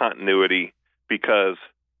bought continuity, because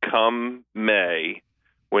come May,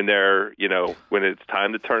 when when it's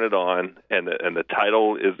time to turn it on and the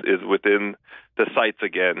title is within the sights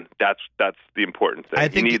again, that's the important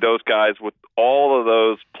thing. You need those guys with all of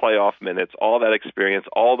those playoff minutes, all that experience,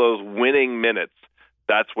 all those winning minutes.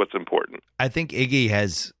 That's what's important. I think Iggy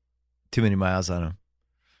has too many miles on him.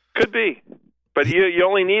 Could be. But you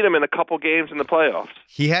only need him in a couple games in the playoffs.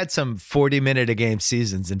 He had some 40-minute-a-game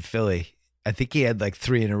seasons in Philly. I think he had like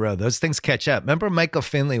 3 in a row. Those things catch up. Remember Michael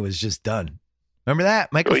Finley was just done. Remember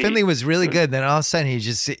that? Michael Finley was really good. Then all of a sudden he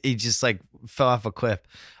just like fell off a cliff.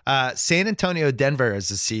 San Antonio Denver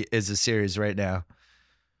is a series right now.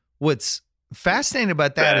 What's fascinating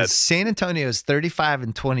about that is San Antonio is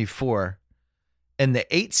 35-24. And the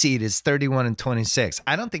 8 seed is 31-26.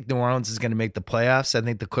 I don't think New Orleans is going to make the playoffs. I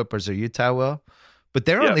think the Clippers or Utah will. But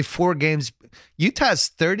they're only 4 games.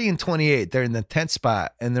 Utah's 30-28. They're in the 10th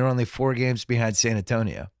spot, and they're only 4 games behind San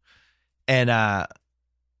Antonio. And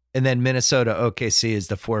then Minnesota OKC is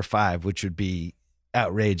the 4-5, which would be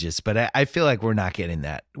outrageous. But I feel like we're not getting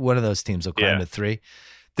that. One of those teams will climb to 3.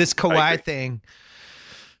 This Kawhi thing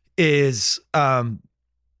is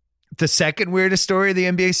the second weirdest story of the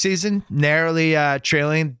NBA season, narrowly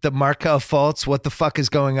trailing the Markelle Fultz "what the fuck is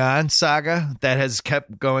going on" saga that has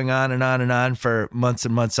kept going on and on and on for months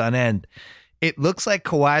and months on end. It looks like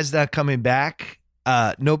Kawhi's not coming back.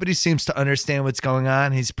 Nobody seems to understand what's going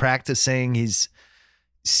on. He's practicing.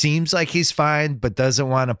 Seems like he's fine, but doesn't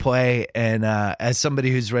want to play. And as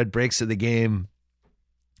somebody who's read breaks of the game,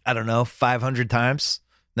 I don't know, 500 times?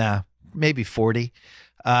 Nah, maybe 40.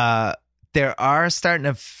 There are starting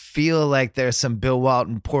to feel like there's some Bill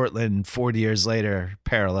Walton Portland 40 years later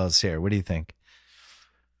parallels here. What do you think?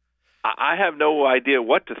 I have no idea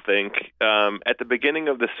what to think. At the beginning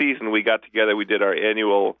of the season, we got together, we did our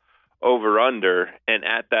annual over-under, and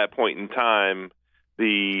at that point in time,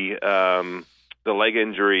 the leg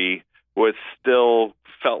injury was still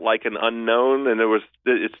felt like an unknown, and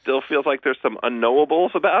it still feels like there's some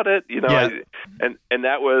unknowables about it, and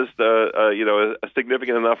that was a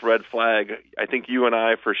significant enough red flag. I think you and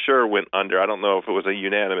I for sure went under. I don't know if it was a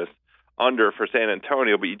unanimous under for San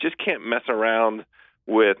Antonio, but you just can't mess around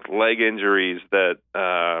with leg injuries that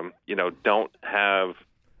don't have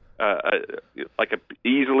like a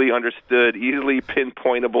easily understood, easily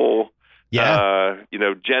pinpointable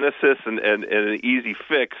genesis and an easy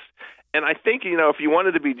fix. And I think, if you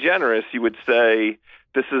wanted to be generous, you would say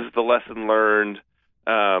this is the lesson learned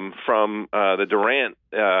from the Durant,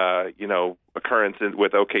 occurrence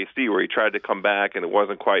with OKC, where he tried to come back and it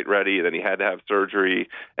wasn't quite ready, and then he had to have surgery,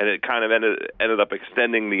 and it kind of ended up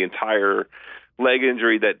extending the entire leg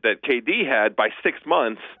injury that KD had by 6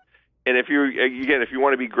 months. And if you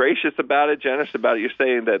want to be gracious about it, generous about it, you're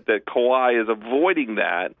saying that Kawhi is avoiding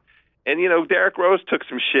that. And Derrick Rose took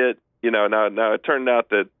some shit. Now it turned out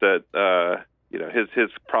that his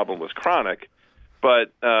problem was chronic,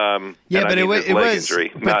 but it was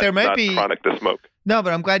injury, but there might be chronic to smoke. No,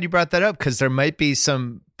 but I'm glad you brought that up, because there might be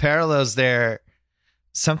some parallels there.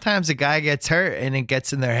 Sometimes a guy gets hurt and it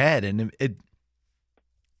gets in their head, and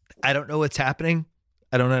I don't know what's happening.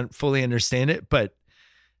 I don't fully understand it, but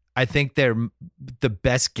I think the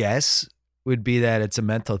best guess would be that it's a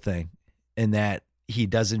mental thing, and that he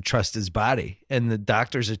doesn't trust his body, and the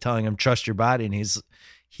doctors are telling him, trust your body, and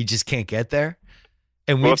he just can't get there.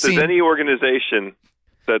 And if there's any organization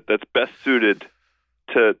that's best suited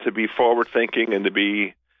to be forward thinking and to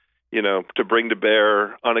be, to bring to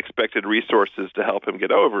bear unexpected resources to help him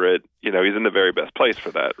get over it, he's in the very best place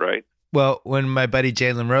for that, right? Well, when my buddy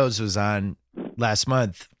Jalen Rose was on last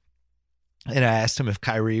month, and I asked him if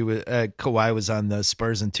Kawhi was on the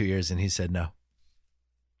Spurs in 2 years, and he said no.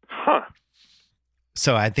 Huh.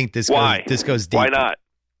 So I think this goes deep. Why not?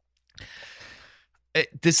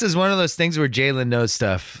 This is one of those things where Jalen knows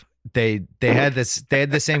stuff. They had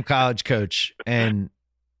the same college coach, and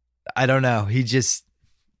I don't know.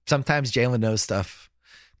 Sometimes Jalen knows stuff.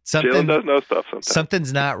 Jalen does know stuff sometimes.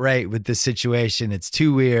 Something's not right with this situation. It's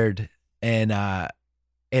too weird. And I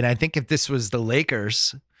think if this was the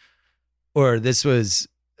Lakers or this was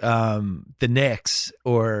the Knicks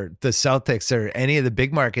or the Celtics or any of the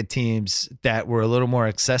big market teams that were a little more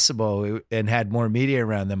accessible and had more media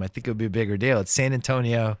around them, I think it would be a bigger deal. It's San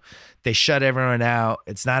Antonio. They shut everyone out.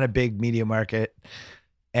 It's not a big media market.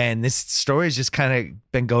 And this story's just kind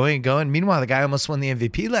of been going and going. Meanwhile, the guy almost won the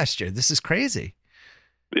MVP last year. This is crazy.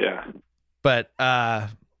 Yeah. But I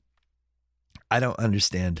don't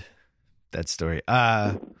understand that story.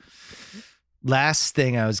 Last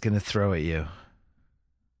thing I was going to throw at you.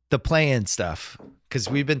 The play-in stuff, because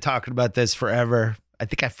we've been talking about this forever. I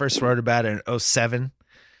think I first wrote about it in 2007.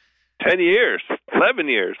 10 years, 11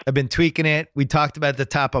 years. I've been tweaking it. We talked about the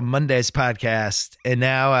top of Monday's podcast, and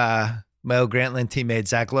now my old Grantland teammate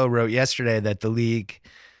JackO wrote yesterday that the league,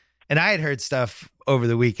 and I had heard stuff over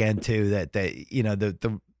the weekend too, that they, you know,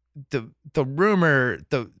 the rumor,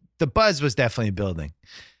 the buzz was definitely building,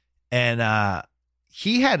 and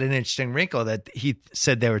he had an interesting wrinkle that he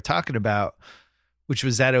said they were talking about, which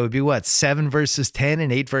was that it would be 7 versus 10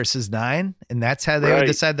 and 8 versus 9. And that's how they would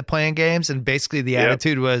decide the playing games. And basically the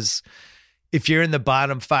attitude was, if you're in the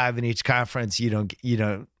bottom 5 in each conference, you're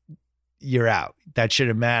out. That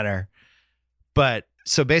shouldn't matter. But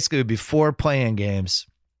so basically it would be 4 playing games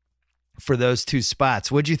for those 2 spots.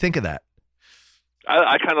 What'd you think of that?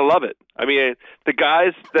 I kind of love it. I mean, the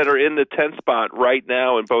guys that are in the 10 spot right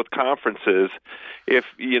now in both conferences, if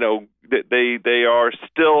they are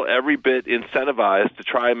still every bit incentivized to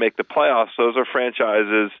try and make the playoffs. Those are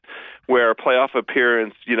franchises where a playoff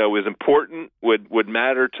appearance, is important, would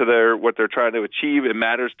matter to what they're trying to achieve. It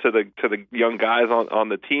matters to the young guys on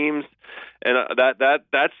the teams, and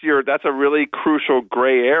that's a really crucial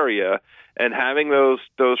gray area. And having those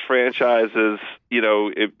franchises,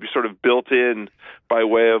 it sort of built in by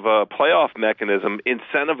way of a playoff mechanism,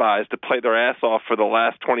 incentivized to play their ass off for the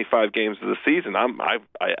last 25 games of the season. I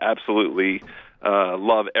absolutely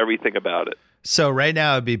love everything about it. So right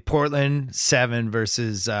now it'd be Portland 7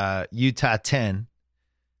 versus Utah 10,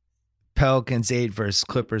 Pelicans 8 versus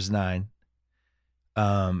Clippers 9,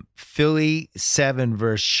 Philly 7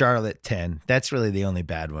 versus Charlotte 10. That's really the only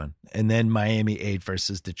bad one. And then Miami 8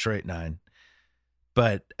 versus Detroit 9.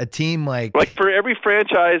 But a team like for every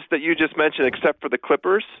franchise that you just mentioned, except for the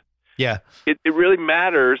Clippers, it really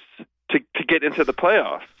matters to get into the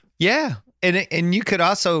playoffs. Yeah, and you could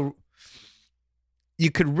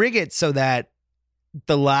rig it so that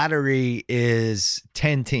the lottery is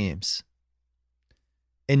 10 teams,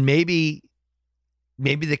 and maybe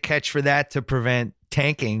the catch for that to prevent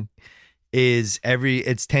tanking is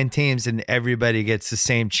it's 10 teams and everybody gets the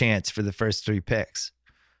same chance for the first 3 picks.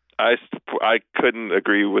 I couldn't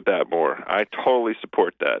agree with that more. I totally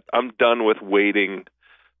support that. I'm done with waiting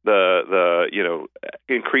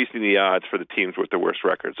increasing the odds for the teams with the worst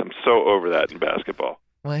records. I'm so over that in basketball.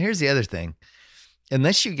 Well, here's the other thing.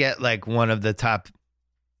 Unless you get like one of the top,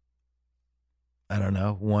 I don't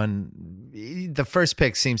know, the first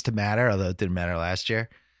pick seems to matter, although it didn't matter last year.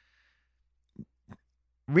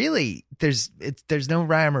 Really, there's no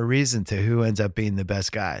rhyme or reason to who ends up being the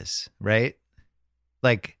best guys, right?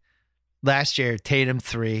 Like last year, Tatum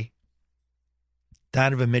 3,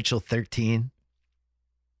 Donovan Mitchell 13.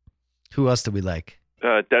 Who else do we like?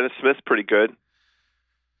 Dennis Smith's pretty good.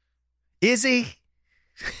 Is he?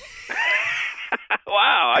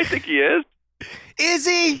 Wow, I think he is. Is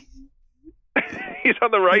he? He's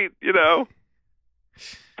on the right,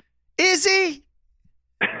 Is he?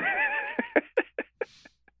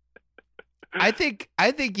 I think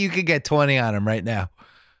you could get 20 on him right now.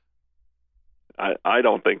 I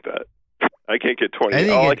don't think that. I can't get 20.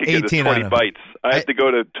 All I can get is 20 bites. I have to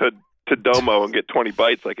go to Domo and get 20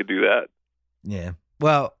 bites. I could do that. Yeah.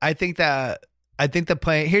 Well, I think the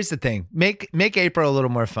play. Here's the thing: make April a little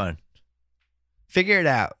more fun. Figure it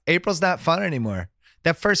out. April's not fun anymore.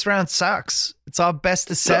 That first round sucks. It's all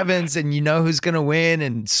best of 7s, and you know who's going to win,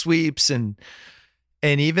 and sweeps, and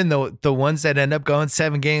even the ones that end up going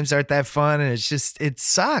 7 games aren't that fun, and it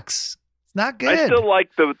sucks. It's not good. I still like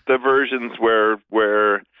the versions where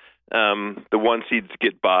the 1 seeds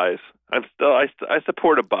get buys. I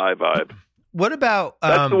support a buy vibe. What about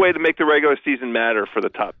that's the way to make the regular season matter for the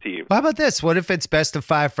top team. How about this? What if it's best of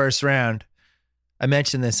 5 first round? I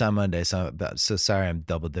mentioned this on Monday, so sorry I'm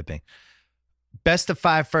double dipping. Best of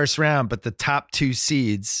 5 first round, but the top 2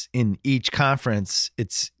 seeds in each conference,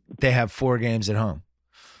 they have 4 games at home.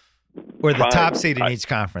 Or the top seed in each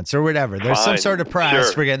conference, or whatever. There's some sort of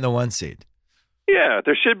prize for getting the 1 seed. Yeah,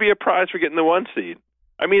 there should be a prize for getting the 1 seed.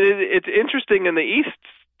 I mean, it's interesting in the East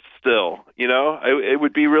still. It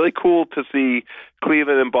would be really cool to see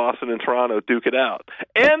Cleveland and Boston and Toronto duke it out.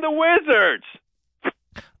 And the Wizards!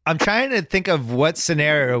 I'm trying to think of what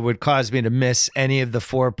scenario would cause me to miss any of the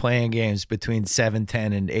 4 playing games between 7,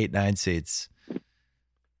 10, and 8, 9 seeds.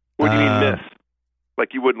 What do you mean miss?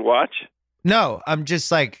 Like you wouldn't watch? No, I'm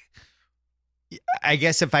just like, I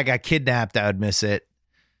guess if I got kidnapped, I would miss it.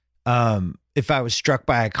 If I was struck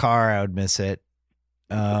by a car, I would miss it.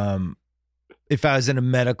 If I was in a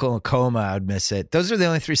medical coma, I would miss it. Those are the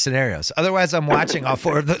only 3 scenarios. Otherwise, I'm watching all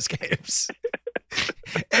 4 of those games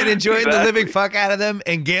and enjoying the living fuck out of them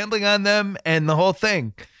and gambling on them and the whole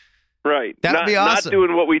thing. Right. That would be awesome. Not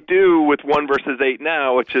doing what we do with 1 versus 8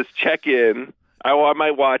 now, which is check in. I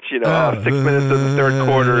might watch, 6 minutes of the third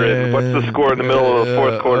quarter and what's the score in the middle of the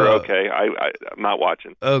fourth quarter. Okay, I'm not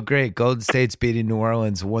watching. Oh, great. Golden State's beating New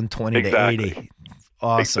Orleans 120 to 80.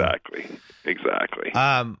 Awesome. Exactly.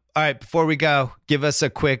 All right, before we go, give us a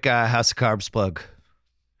quick House of Carbs plug.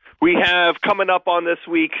 We have coming up on this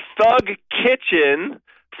week Thug Kitchen,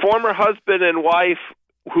 former husband and wife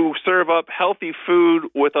who serve up healthy food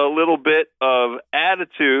with a little bit of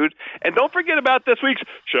attitude. And don't forget about this week's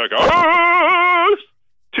JackO.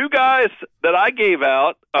 2 guys that I gave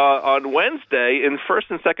out on Wednesday in first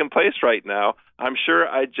and second place right now. I'm sure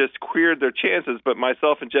I just queered their chances, but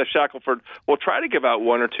myself and Jeff Shackelford will try to give out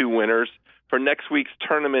 1 or 2 winners for next week's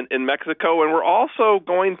tournament in Mexico. And we're also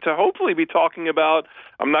going to hopefully be talking about,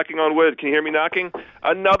 I'm knocking on wood, can you hear me knocking?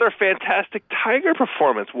 Another fantastic Tiger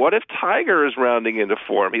performance. What if Tiger is rounding into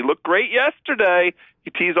form? He looked great yesterday.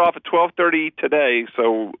 He tees off at 12:30 today,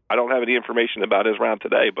 so I don't have any information about his round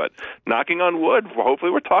today, but knocking on wood,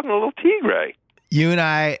 hopefully we're talking a little Tigre. You and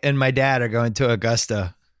I and my dad are going to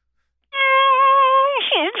Augusta. I'm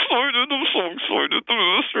so excited.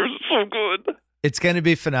 It's so good. It's going to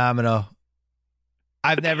be phenomenal.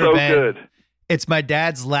 I've never so been. Good. It's my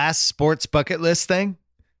dad's last sports bucket list thing.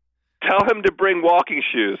 Tell him to bring walking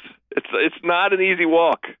shoes. It's not an easy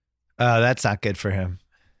walk. Oh, that's not good for him.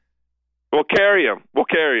 We'll carry him.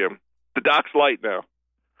 The dock's light now.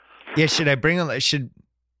 Yeah, should I bring him?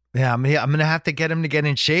 I'm going to have to get him to get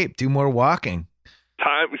in shape, do more walking.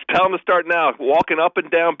 Tell him to start now, walking up and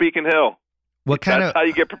down Beacon Hill. That's how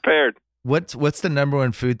you get prepared. What's the number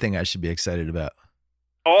 1 food thing I should be excited about?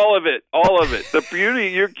 All of it. The beauty,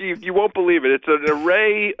 you won't believe it. It's an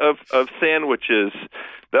array of sandwiches,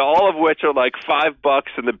 all of which are like $5,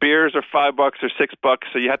 and the beers are $5 or $6.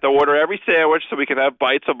 So you have to order every sandwich so we can have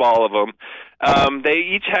bites of all of them. They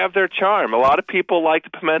each have their charm. A lot of people like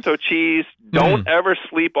the pimento cheese. Don't ever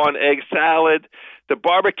sleep on egg salad. The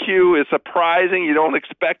barbecue is surprising. You don't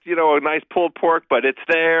expect, a nice pulled pork, but it's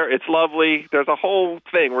there. It's lovely. There's a whole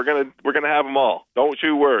thing. We're gonna have them all. Don't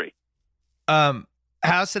you worry.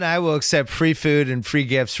 House and I will accept free food and free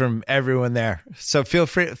gifts from everyone there. So feel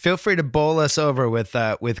free to bowl us over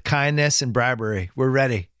with kindness and bribery. We're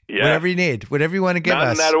ready. Yeah. Whatever you need, whatever you want to give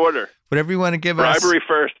us. Not in that order. Whatever you want to give us. Bribery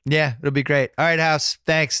first. Yeah, it'll be great. All right, House.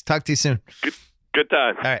 Thanks. Talk to you soon. Good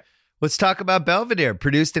time. All right. Let's talk about Belvedere.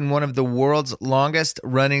 Produced in one of the world's longest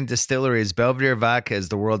running distilleries, Belvedere Vodka is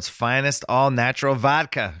the world's finest all-natural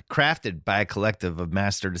vodka, crafted by a collective of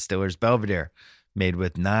master distillers. Belvedere, made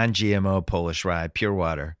with non-GMO Polish rye, pure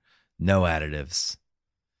water, no additives.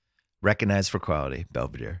 Recognized for quality,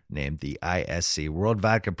 Belvedere, named the ISC World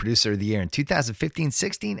Vodka Producer of the Year in 2015,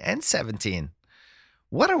 16, and 17.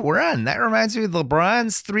 What a run. That reminds me of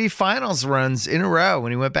LeBron's 3 finals runs in a row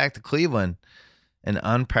when he went back to Cleveland. An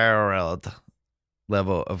unparalleled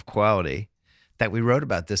level of quality that we wrote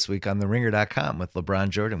about this week on theringer.com with LeBron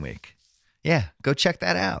Jordan Week. Yeah, go check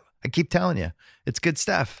that out. I keep telling you, it's good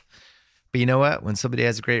stuff. But you know what? When somebody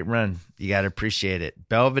has a great run, you got to appreciate it.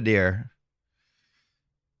 Belvedere,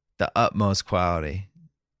 the utmost quality,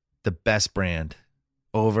 the best brand,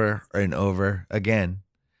 over and over again.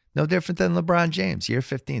 No different than LeBron James, year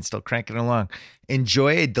 15, still cranking along.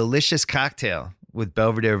 Enjoy a delicious cocktail with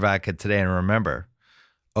Belvedere Vodka today. And remember,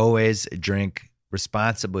 always drink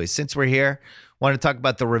responsibly. Since we're here, I want to talk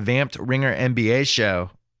about the revamped Ringer NBA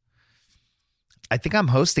show. I think I'm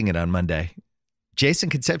hosting it on Monday. Jason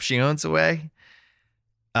Concepcion's away.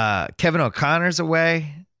 Kevin O'Connor's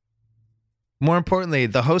away. More importantly,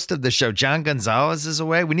 the host of the show, John Gonzalez, is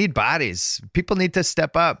away. We need bodies. People need to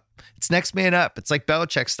step up. It's next man up. It's like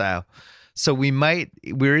Belichick style. So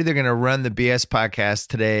we're either going to run the BS podcast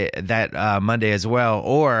today, that Monday as well,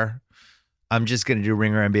 or I'm just going to do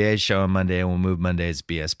Ringer NBA show on Monday and we'll move Monday's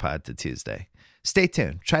BS pod to Tuesday. Stay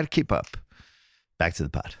tuned. Try to keep up. Back to the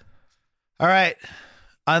pod. All right.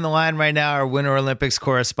 On the line right now, our Winter Olympics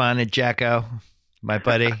correspondent, JackO, my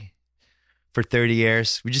buddy. for 30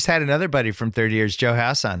 years. We just had another buddy from 30 years, Joe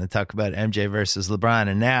House, on to talk about MJ versus LeBron.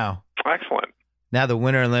 And now, excellent. Now the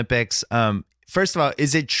Winter Olympics. First of all,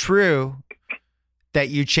 is it true that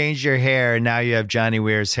you changed your hair and now you have Johnny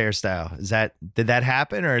Weir's hairstyle? Did that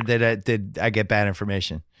happen, or did I get bad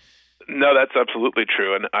information? No, that's absolutely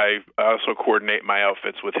true. And I also coordinate my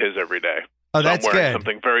outfits with his every day. Oh, that's good.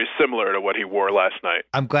 Something very similar to what he wore last night.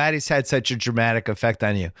 I'm glad he's had such a dramatic effect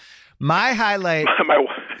on you. My highlight. my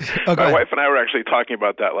wife and I were actually talking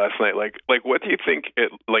about that last night. Like, what do you think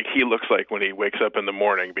he looks like when he wakes up in the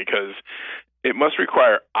morning? Because it must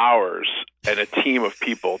require hours and a team of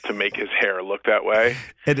people to make his hair look that way.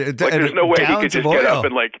 There's no way he could just get up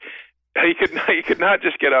and he could not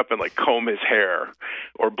just get up and comb his hair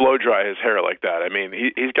or blow dry his hair like that. I mean,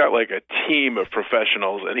 he's got a team of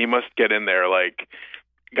professionals, and he must get in there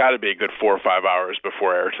got to be a good 4 or 5 hours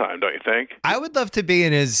before airtime, don't you think? I would love to be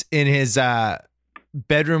in his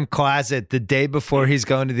bedroom closet the day before he's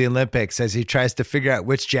going to the Olympics as he tries to figure out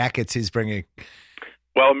which jackets he's bringing.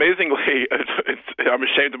 Well, amazingly, I'm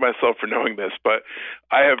ashamed of myself for knowing this, but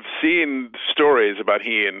I have seen stories about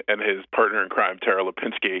he and his partner in crime, Tara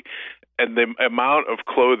Lipinski, and the amount of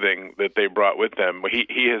clothing that they brought with them.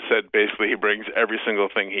 He has said basically he brings every single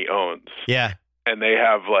thing he owns. Yeah. And they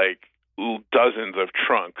have dozens of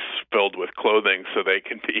trunks filled with clothing so they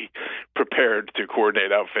can be prepared to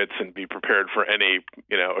coordinate outfits and be prepared for any,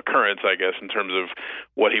 occurrence, I guess, in terms of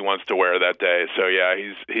what he wants to wear that day. So yeah,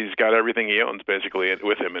 he's got everything he owns basically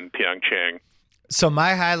with him in Pyeongchang. So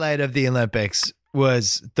my highlight of the Olympics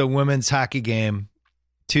was the women's hockey game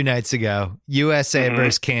 2 nights ago, USA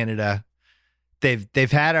versus Canada.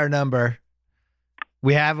 They've had our number.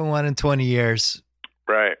 We haven't won in 20 years.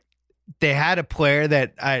 Right. They had a player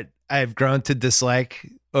that I've grown to dislike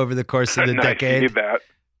over the course of the decade. That.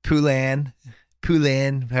 Poulin,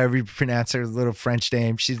 however you pronounce her little French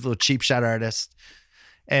name. She's a little cheap shot artist.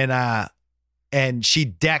 And she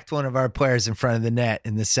decked one of our players in front of the net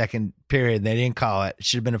in the second period. They didn't call it. It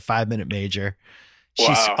should have been a 5-minute major.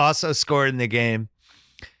 Wow. She also scored in the game.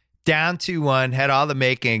 Down 2-1, had all the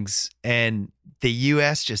makings, and the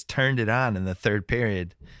U.S. just turned it on in the third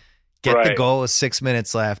period. Get the goal with 6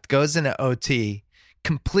 minutes left. Goes into OT.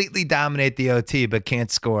 Completely dominate the OT, but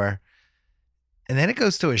can't score. And then it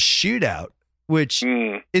goes to a shootout, which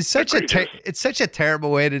is such it's such a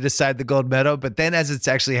terrible way to decide the gold medal. But then as it's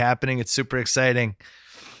actually happening, it's super exciting.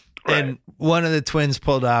 Right. And one of the twins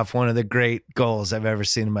pulled off one of the great goals I've ever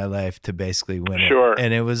seen in my life to basically win it.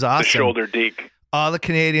 And it was awesome. The shoulder deke. All the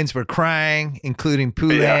Canadians were crying, including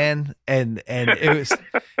Poulin, and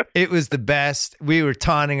it was the best. We were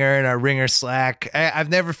taunting her in our ringer Slack. I've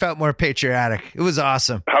never felt more patriotic. It was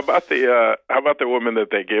awesome. How about the woman that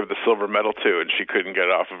they gave the silver medal to, and she couldn't get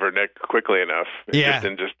it off of her neck quickly enough? Yeah,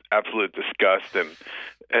 just absolute disgust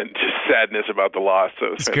and just sadness about the loss. So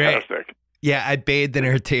it was fantastic. Great. Yeah, I bathed in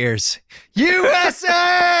her tears.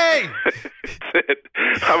 USA!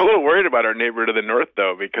 I'm a little worried about our neighbor to the north,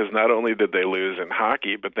 though, because not only did they lose in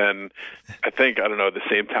hockey, but then I think, the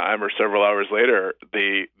same time or several hours later,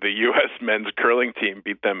 the U.S. men's curling team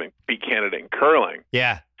beat Canada in curling.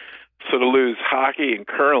 Yeah. So to lose hockey and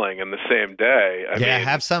curling in the same day, I mean,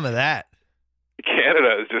 have some of that.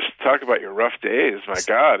 Canada is just talk about your rough days. My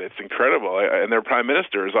God, it's incredible. And their prime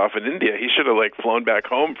minister is off in India. He should have flown back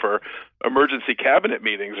home for emergency cabinet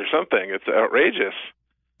meetings or something. It's outrageous.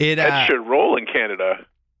 That should roll in Canada.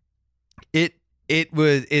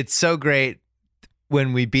 It's so great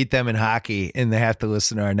when we beat them in hockey and they have to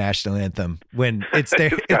listen to our national anthem when it's their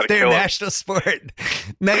national sport.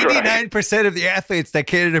 99% of the athletes that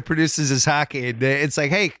Canada produces is hockey. And it's like,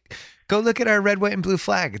 hey, go look at our red, white, and blue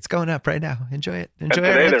flag. It's going up right now. Enjoy it. Enjoy it.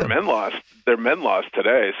 Today their men lost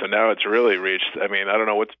today, so now it's really reached. I mean, I don't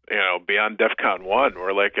know what's beyond DEFCON 1.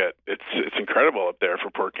 We're it's incredible up there for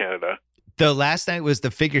poor Canada. The last night was the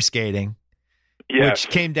figure skating, which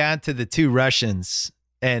came down to the 2 Russians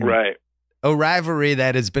and a rivalry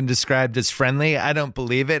that has been described as friendly. I don't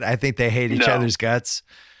believe it. I think they hate each other's guts.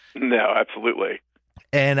 No, absolutely.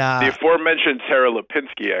 And the aforementioned Tara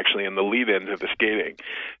Lipinski, actually, in the lead-in to the skating,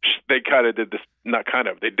 they kind of did this,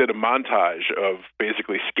 they did a montage of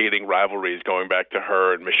basically skating rivalries going back to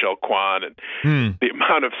her and Michelle Kwan, and the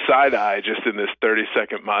amount of side-eye just in this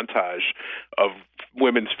 30-second montage of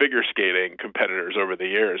women's figure skating competitors over the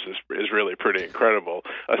years is really pretty incredible.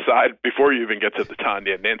 Aside, before you even get to the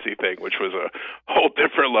Tanya and Nancy thing, which was a whole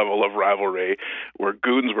different level of rivalry, where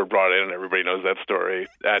goons were brought in, and everybody knows that story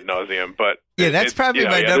ad nauseum. But yeah, that's probably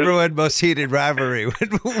my number one most heated rivalry.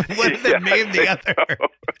 One of them named the other.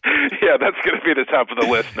 Yeah, that's going to be the top of the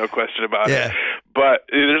list, no question about it. But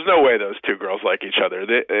there's no way those two girls like each other.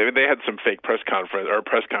 They had some fake press conference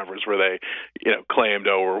where they, claimed,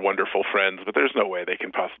 oh, we're wonderful friends, but there's no way they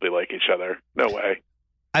can possibly like each other. No way.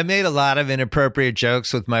 I made a lot of inappropriate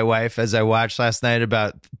jokes with my wife as I watched last night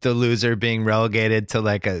about the loser being relegated to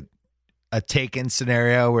like a Taken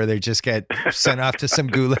scenario where they just get sent off to some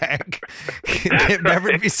gulag, never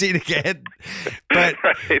to be seen again. But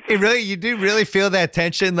you do really feel that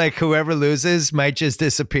tension, like whoever loses might just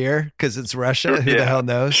disappear because it's Russia. Who the hell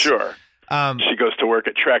knows? Sure. She goes to work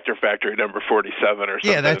at Tractor Factory number 47 or something.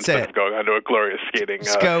 Yeah, that's instead it. Of going on to a glorious skating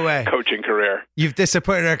go away. Coaching career. You've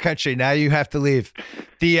disappointed our country. Now you have to leave.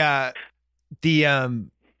 The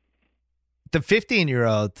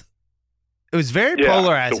 15-year-old. It was very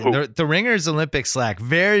polarizing. The Ringers Olympic slack,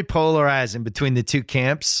 very polarizing between the two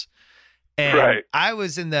camps. And I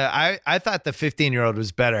was I thought the 15-year-old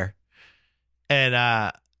was better. And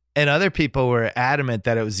other people were adamant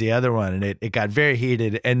that it was the other one. And it got very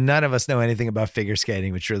heated. And none of us know anything about figure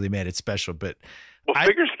skating, which really made it special. But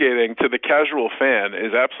figure skating to the casual fan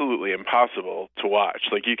is absolutely impossible to watch.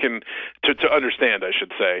 Like you can, to understand, I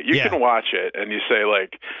should say. You can watch it and you say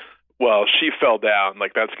like, well, she fell down,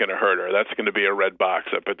 like that's going to hurt her. That's going to be a red box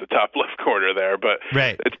up at the top left corner there, but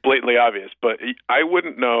it's blatantly obvious. But I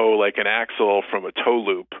wouldn't know like an axle from a toe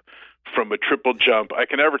loop, from a triple jump. I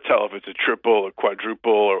can never tell if it's a triple, a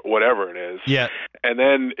quadruple, or whatever it is. Yeah. And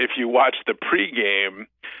then if you watch the pregame,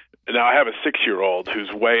 now I have a 6-year-old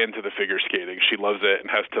who's way into the figure skating. She loves it and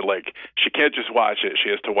has to she can't just watch it. She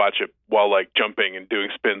has to watch it while like jumping and doing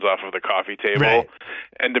spins off of the coffee table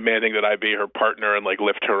and demanding that I be her partner and like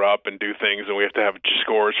lift her up and do things. And we have to have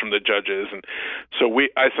scores from the judges. And so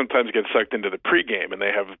I sometimes get sucked into the pregame and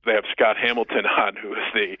they have Scott Hamilton on, who is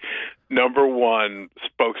the number one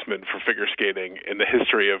spokesman for figure skating in the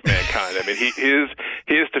history of mankind. I mean, he is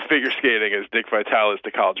to figure skating as Dick Vitale is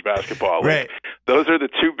to college basketball. Those are the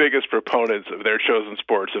two biggest proponents of their chosen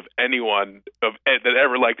sports of anyone that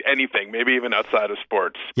ever liked anything, maybe even outside of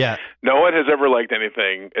sports. Yeah. No one has ever liked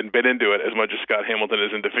anything and been into it as much as Scott Hamilton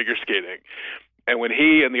is into figure skating. And when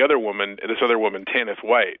he and this other woman, Tanith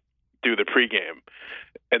White, do the pregame,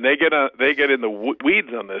 and they get in the weeds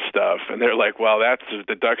on this stuff, and they're like, well, that's a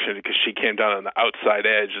deduction because she came down on the outside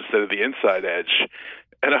edge instead of the inside edge.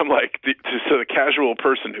 And I'm like, so the casual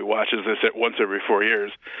person who watches this once every 4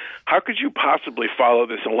 years, how could you possibly follow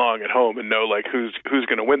this along at home and know like who's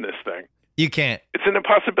going to win this thing? You can't. It's an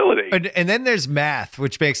impossibility. And then there's math,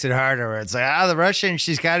 which makes it harder. Where it's like, the Russian,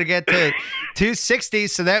 she's got to get to 260,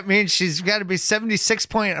 so that means she's got to be 76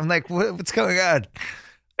 point. I'm like, what's going on?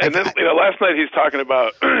 And then last night he's talking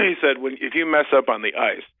about. He said if you mess up on the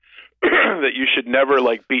ice, that you should never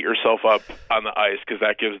like beat yourself up on the ice because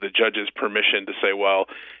that gives the judges permission to say, well,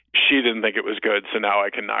 she didn't think it was good, so now I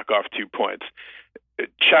can knock off 2 points.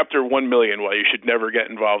 Chapter 1,000,000, why you should never get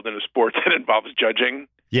involved in a sport that involves judging.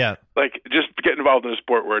 Yeah. Like just get involved in a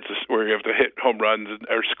sport where where you have to hit home runs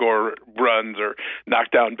or score runs or knock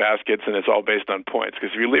down baskets and it's all based on points.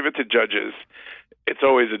 Because if you leave it to judges, it's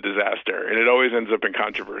always a disaster and it always ends up in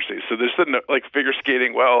controversy. So there's like figure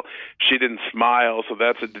skating. Well, she didn't smile, so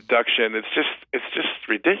that's a deduction. It's just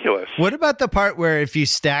ridiculous. What about the part where if you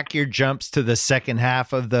stack your jumps to the second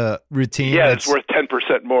half of the routine? Yeah, it's worth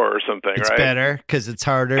 10% more or something, it's right? It's better because it's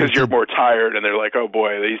harder. Because you're more tired and they're like, oh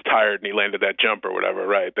boy, he's tired and he landed that jump or whatever,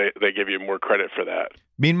 right? They give you more credit for that.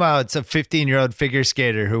 Meanwhile, it's a 15-year-old figure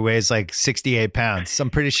skater who weighs like 68 pounds.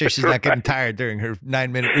 I'm pretty sure she's not getting tired during her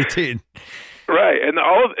 9-minute routine. Right, and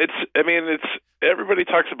it's everybody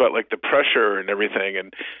talks about like the pressure and everything,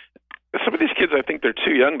 and some of these kids, I think they're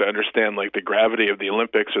too young to understand like the gravity of the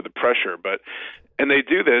Olympics or the pressure. And they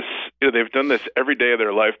do this, they've done this every day of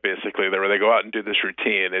their life basically. Where they go out and do this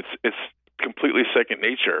routine. It's completely second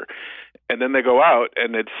nature, and then they go out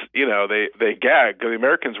and it's they gag. The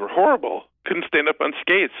Americans were horrible, couldn't stand up on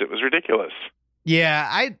skates. It was ridiculous. Yeah,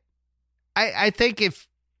 I think if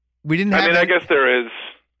we didn't have, I guess there is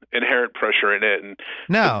inherent pressure in it, and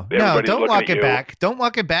no, don't walk it back. Don't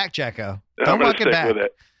walk it back, JackO. Don't walk it back. With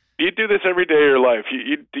it. You do this every day of your life.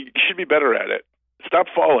 You should be better at it. Stop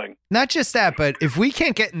falling. Not just that, but if we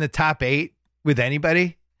can't get in the top 8 with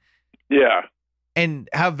anybody, yeah, and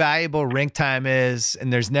how valuable rink time is,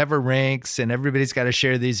 and there's never rinks, and everybody's got to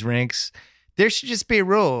share these rinks, there should just be a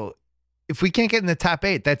rule. If we can't get in the top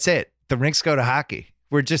 8, that's it. The rinks go to hockey.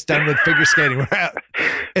 We're just done with figure skating. We're out.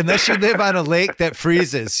 Unless you live on a lake that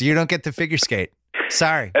freezes, you don't get to figure skate.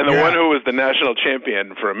 Sorry. And the one who was the national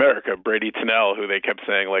champion for America, Brady Tennell, who they kept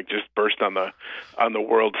saying like just burst on the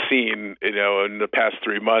world scene, in the past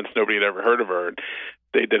 3 months, nobody had ever heard of her.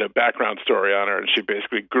 they did a background story on her, and she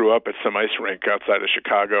basically grew up at some ice rink outside of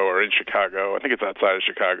Chicago or in Chicago. I think it's outside of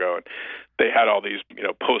Chicago, and they had all these,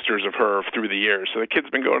 posters of her through the years. So the kid's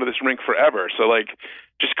been going to this rink forever. So like,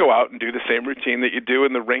 just go out and do the same routine that you do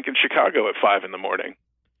in the rink in Chicago at 5 a.m.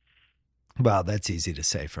 Well, that's easy to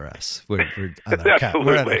say for us. We're on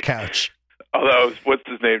our couch. Although, what's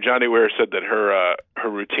his name? Johnny Ware said that her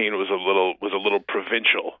routine was a little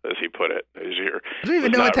provincial, as he put it. I don't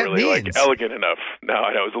even know what that really, means. Like, elegant enough. No,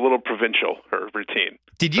 I know it was a little provincial. Her routine.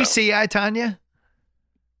 Did you see I, Tonya?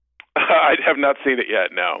 I have not seen it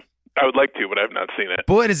yet. No, I would like to, but I have not seen it.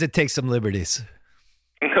 Boy, does it take some liberties.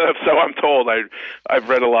 So I'm told. I've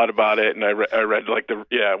read a lot about it, and I read like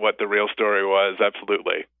what the real story was.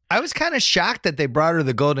 Absolutely. I was kind of shocked that they brought her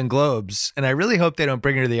the Golden Globes, and I really hope they don't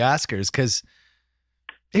bring her to the Oscars, because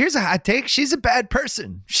here's a hot take: she's a bad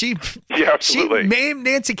person. She maimed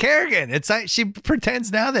Nancy Kerrigan. It's like she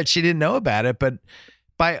pretends now that she didn't know about it, but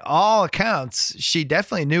by all accounts, she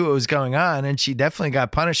definitely knew what was going on, and she definitely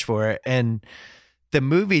got punished for it. And the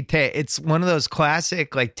movie, it's one of those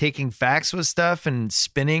classic, like, taking facts with stuff and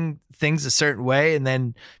spinning things a certain way, and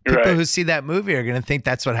then people who see that movie are going to think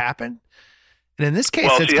that's what happened. And in this case,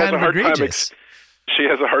 it's kind of egregious. She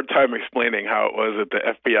has a hard time explaining how it was that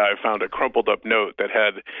the FBI found a crumpled up note that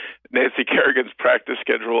had Nancy Kerrigan's practice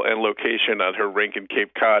schedule and location on her rink in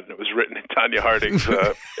Cape Cod, and it was written in Tonya Harding's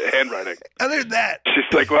handwriting. Other than that, she's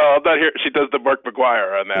like, "Well, I'm not here." She does the Mark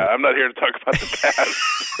McGuire on that. I'm not here to talk about the past.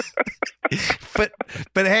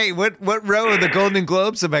 but hey, what row of the Golden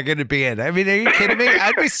Globes am I going to be in? I mean, are you kidding me?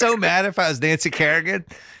 I'd be so mad if I was Nancy Kerrigan.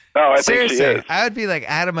 Oh, I Seriously, think she is. I would be like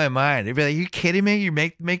out of my mind. I'd be like, "Are you kidding me? You're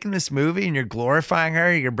making this movie and you're glorifying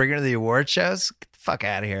her. You're bringing her to the award shows. Get the fuck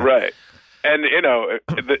out of here." Right. And,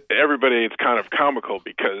 everybody, it's kind of comical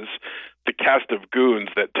because the cast of goons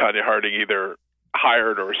that Tonya Harding either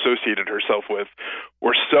hired or associated herself with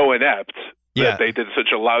were so inept that they did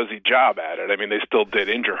such a lousy job at it. I mean, they still did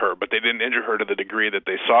injure her, but they didn't injure her to the degree that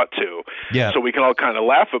they sought to. Yeah. So we can all kind of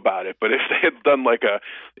laugh about it. But if they had done like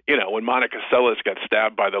when Monica Seles got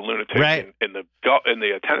stabbed by the lunatic in the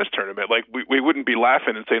tennis tournament, like we wouldn't be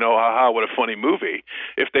laughing and saying, "Oh, haha, what a funny movie."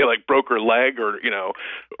 If they like broke her leg or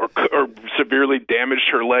severely damaged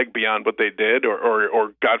her leg beyond what they did,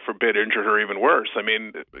 or God forbid injured her even worse. I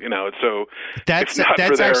mean, so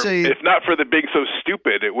if not for the being so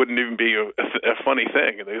stupid, it wouldn't even be a funny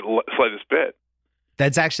thing in the slightest bit.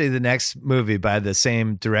 That's actually the next movie by the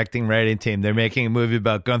same directing writing team. They're making a movie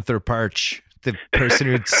about Gunther Parch, the person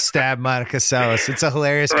who stabbed Monica Seles. It's a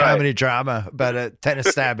hilarious comedy drama about a tennis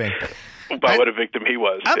stabbing. About what a victim he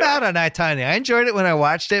was. I'm out on I, Tonya. I enjoyed it when I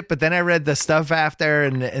watched it, but then I read the stuff after,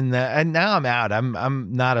 and now I'm out.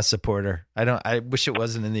 I'm not a supporter. I wish it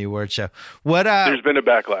wasn't in the award show. There's been a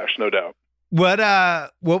backlash, no doubt.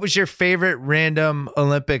 What was your favorite random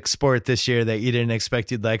Olympic sport this year that you didn't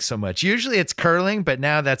expect you'd like so much? Usually it's curling, but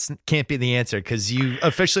now can't be the answer because you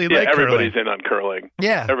officially like curling. Everybody's in on curling.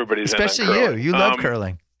 Yeah, everybody's especially in on curling. You love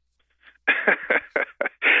curling.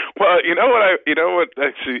 Well, you know what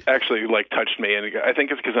actually like touched me, and I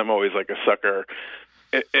think it's because I'm always like a sucker.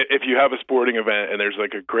 If you have a sporting event and there's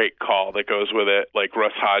like a great call that goes with it, like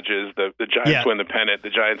Russ Hodges, the Giants win the pennant, the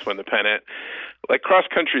Giants win the pennant. Like cross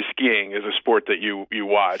country skiing is a sport that you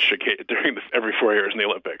watch during every 4 years in the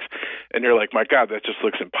Olympics, and you're like, my God, that just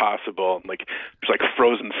looks impossible. And like there's like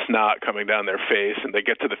frozen snot coming down their face, and they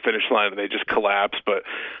get to the finish line and they just collapse. But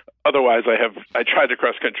otherwise, I tried to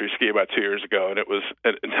cross country ski about 2 years ago, and it was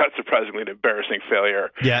not surprisingly an embarrassing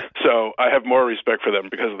failure. Yeah. So I have more respect for them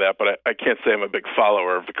because of that, but I can't say I'm a big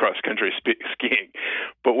follower of the cross country skiing.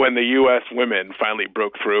 But when the U.S. women finally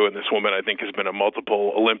broke through, and this woman I think has been a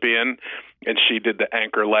multiple Olympian, and she did the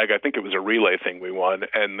anchor leg, I think it was a relay thing we won,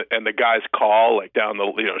 and the guys call like down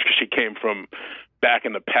the, she came from back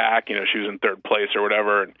in the pack, she was in third place or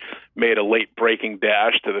whatever, and made a late breaking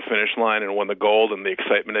dash to the finish line and won the gold, and the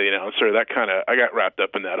excitement of the announcer, I got wrapped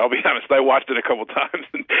up in that. I'll be honest, I watched it a couple times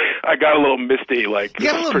and I got a little misty. Like, you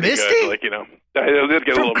got a little misty? Good. Like, I did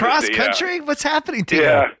get from a little cross misty, country? Yeah. What's happening to you?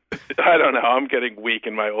 Yeah. I don't know. I'm getting weak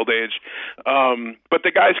in my old age. But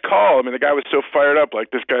the guy's call, I mean, the guy was so fired up,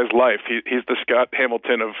 like this guy's life. He's the Scott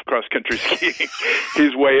Hamilton of cross-country skiing.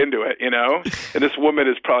 He's way into it, And this woman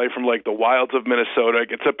is probably from like the wilds of Minnesota,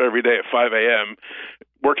 gets up every day at 5 a.m.,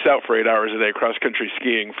 works out for 8 hours a day cross-country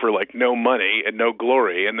skiing for like no money and no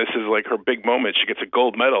glory. And this is like her big moment. She gets a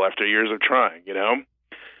gold medal after years of trying,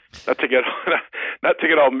 Not to get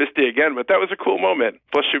all misty again, but that was a cool moment.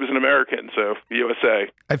 Plus, she was an American, so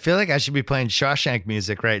USA. I feel like I should be playing Shawshank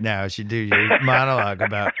music right now as you do your monologue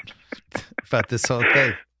about this whole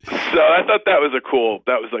thing. So I thought that was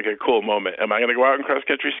like a cool moment. Am I going to go out and cross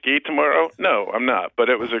country ski tomorrow? No, I'm not. But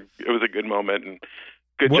it was a good moment, and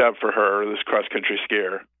good job for her, this cross country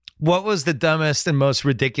skier. What was the dumbest and most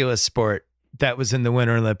ridiculous sport that was in the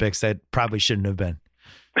Winter Olympics that probably shouldn't have been?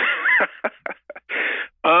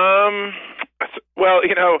 Well,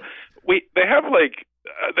 they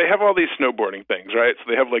have all these snowboarding things, right? So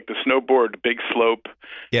they have like the snowboard big slope,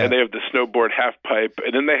 and they have the snowboard half pipe,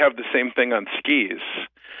 and then they have the same thing on skis.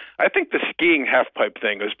 I think the skiing half pipe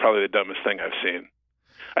thing is probably the dumbest thing I've seen.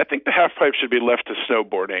 I think the half pipe should be left to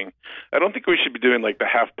snowboarding. I don't think we should be doing like the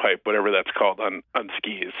half pipe, whatever that's called, on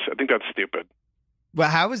skis. I think that's stupid. Well,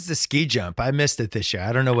 how was the ski jump? I missed it this year.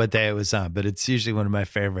 I don't know what day it was on, but it's usually one of my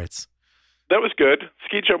favorites. That was good.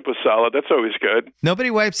 Ski jump was solid. That's always good.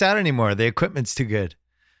 Nobody wipes out anymore. The equipment's too good.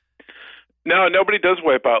 No, nobody does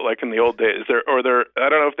wipe out like in the old days. I don't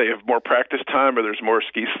know if they have more practice time or there's more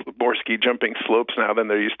ski jumping slopes now than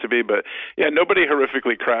there used to be. But yeah, nobody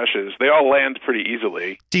horrifically crashes. They all land pretty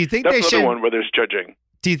easily. Do you think that's another one where there's judging?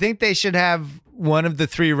 Do you think they should have one of the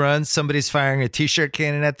 3 runs? Somebody's firing a t-shirt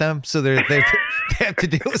cannon at them, so they have to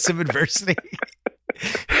deal with some adversity.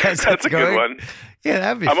 That's a good one. Yeah,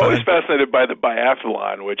 that'd be I'm fun. always fascinated by the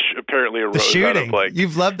biathlon, which apparently arose the shooting. out of like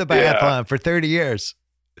You've loved the biathlon for 30 years.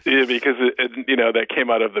 Yeah, because that came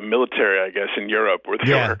out of the military, I guess, in Europe, where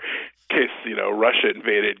they were, in case Russia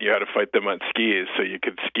invaded, you had to fight them on skis, so you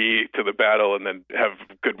could ski to the battle and then have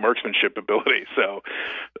good marksmanship ability. So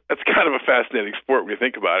that's kind of a fascinating sport when you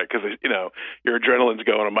think about it, because your adrenaline's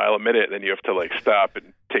going a mile a minute, and then you have to like stop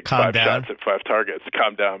and take Calm 5 down. shots at 5 targets,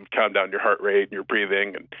 calm down your heart rate and your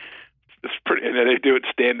breathing, and it's pretty. And then they do it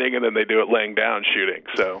standing, and then they do it laying down shooting.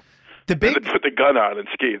 So. They put the gun on and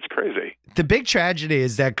ski. It's crazy. The big tragedy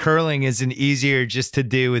is that curling isn't easier just to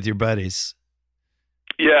do with your buddies.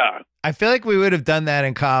 Yeah. I feel like we would have done that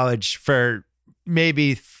in college for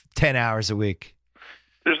maybe 10 hours a week.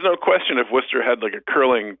 There's no question if Worcester had like a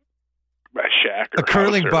curling shack or a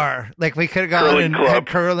curling house bar. Like we could have gone and had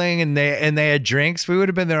curling and they had drinks. We would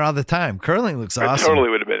have been there all the time. Curling looks awesome. I totally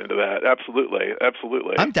would have been into that.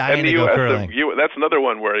 Absolutely. I'm dying to go curling. That's another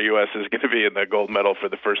one where the U.S. is going to be in the gold medal for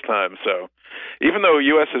the first time. So even though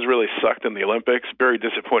U.S. has really sucked in the Olympics, very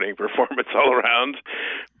disappointing performance all around,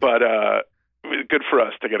 but good for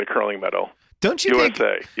us to get a curling medal. Don't you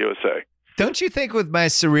think? USA. Don't you think with my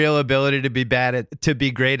surreal ability to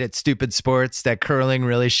be great at stupid sports that curling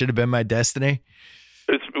really should have been my destiny?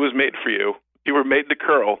 It was made for you. You were made to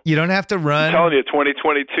curl. You don't have to run. I'm telling you,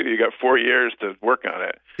 2022, you got 4 years to work on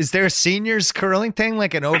it. Is there a seniors curling thing,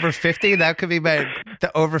 like an over 50? That could be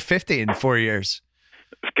the over 50 in 4 years.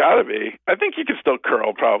 It's got to be. I think you could still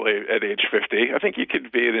curl probably at age 50. I think you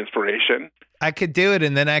could be an inspiration. I could do it,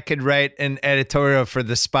 and then I could write an editorial for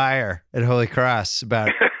the Spire at Holy Cross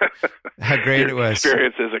about how great it was.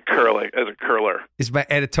 Experience as a curler. Is my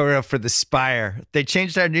editorial for the Spire. They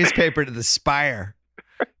changed our newspaper to the Spire.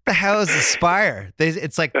 What the hell is the Spire?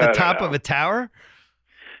 It's like the top of a tower?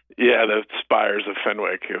 Yeah, the spires of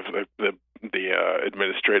Fenwick, of the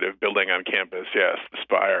administrative building on campus. Yes, the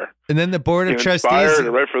Spire. And then the board of trustees.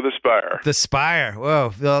 Right for the Spire. The Spire.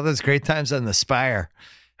 Whoa, all those great times on the Spire.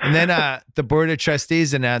 And then the board of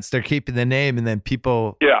trustees announced they're keeping the name, and then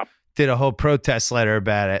people did a whole protest letter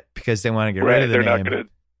about it because they want to get rid of the name. Not gonna,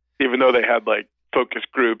 even though they had like focus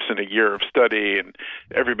groups and a year of study, and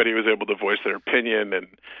everybody was able to voice their opinion and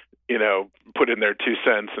put in their 2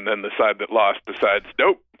 cents, and then the side that lost decides,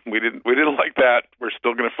 nope, we didn't like that. We're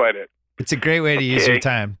still going to fight it. It's a great way to use your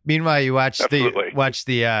time. Meanwhile, you watch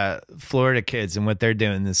the Florida kids and what they're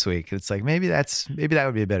doing this week. It's like maybe that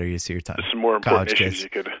would be a better use of your time. There's some more important issues you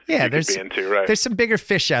could be into, right? There's some bigger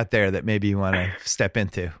fish out there that maybe you want to step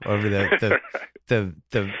into over the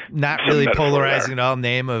not really polarizing at all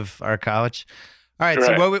name of our college. All right.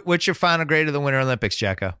 So what's your final grade of the Winter Olympics,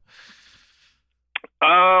 JackO?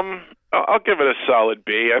 I'll give it a solid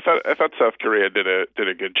B. I thought South Korea did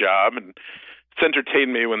a good job, and it's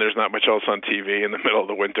entertained me when there's not much else on TV in the middle of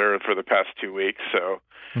the winter for the past 2 weeks. So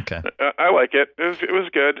okay, I like it. It was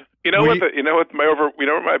good. What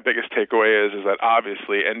my biggest takeaway is that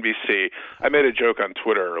obviously NBC. I made a joke on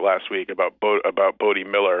Twitter last week about Bodie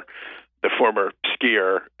Miller, the former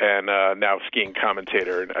skier and now skiing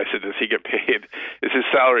commentator, and I said, does he get paid? Is his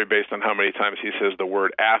salary based on how many times he says the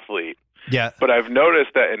word athlete? Yeah. But I've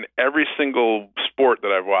noticed that in every single sport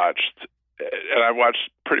that I've watched, and I've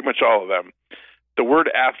watched pretty much all of them, the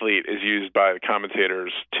word athlete is used by the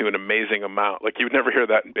commentators to an amazing amount. Like you would never hear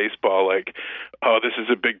that in baseball, like, oh, this is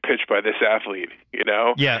a big pitch by this athlete,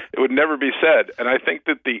 Yeah. It would never be said. And I think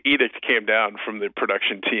that the edict came down from the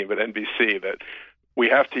production team at NBC that we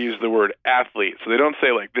have to use the word athlete. So they don't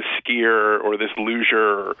say like this skier or this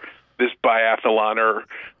luger or this biathloner,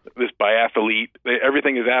 this biathlete.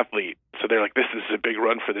 Everything is athlete. So they're like, this is a big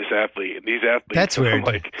run for this athlete and these athletes. That's weird.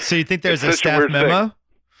 Like, so you think there's a staff memo? Thing.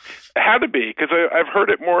 It had to be, because I've heard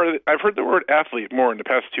it more. I've heard the word athlete more in the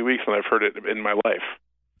past 2 weeks than I've heard it in my life.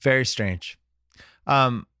 Very strange.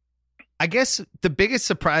 I guess the biggest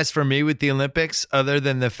surprise for me with the Olympics, other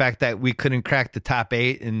than the fact that we couldn't crack the top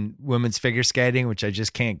 8 in women's figure skating, which I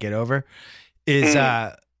just can't get over,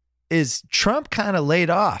 is Trump kind of laid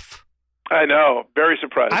off. I know. Very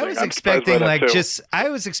surprising. I was expecting I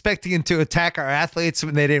was expecting him to attack our athletes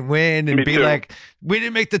when they didn't win and be like, we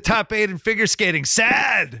didn't make the top 8 in figure skating.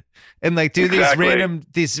 Sad. And like do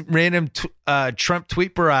these random Trump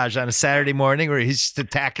tweet barrage on a Saturday morning where he's just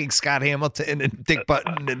attacking Scott Hamilton and Dick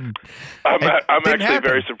Button. And I'm actually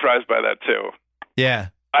very surprised by that too. Yeah.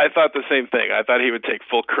 I thought the same thing. I thought he would take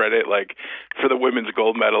full credit, like, for the women's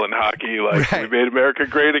gold medal in hockey. Like, we made America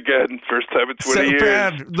great again, first time in 20 years.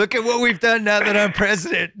 Proud. Look at what we've done now that I'm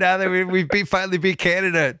president. Now that we finally beat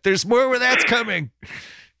Canada. There's more where that's coming.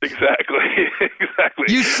 Exactly.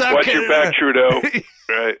 You suck. Watch your back, Trudeau.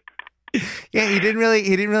 Right. Yeah, he didn't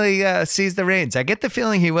really seize the reins. I get the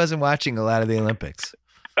feeling he wasn't watching a lot of the Olympics.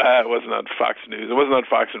 It wasn't on Fox News. It wasn't on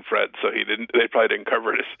Fox and Fred, so they probably didn't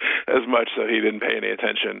cover it as much, so he didn't pay any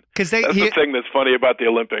attention. That's the thing that's funny about the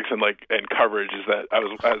Olympics and coverage is that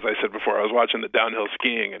as I said before, I was watching the downhill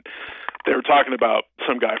skiing and they were talking about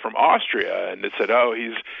some guy from Austria, and it said, "Oh,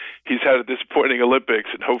 he's had a disappointing Olympics,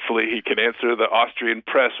 and hopefully he can answer the Austrian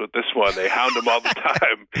press with this one. They hound him all the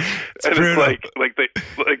time." And brutal. It's like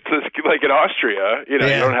in Austria, you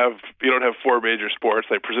don't have 4 major sports,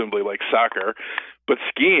 like presumably like soccer, but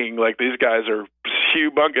skiing, like these guys are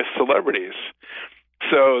humongous celebrities.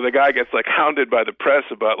 So the guy gets hounded by the press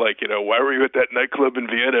about why were you at that nightclub in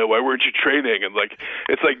Vienna? Why weren't you training? And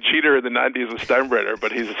it's like Jeter in the 90s with Steinbrenner,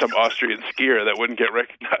 but he's some Austrian skier that wouldn't get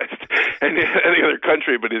recognized in any other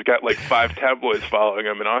country, but he's got 5 tabloids following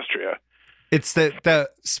him in Austria. It's the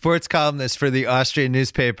sports columnist for the Austrian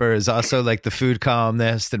newspaper is also the food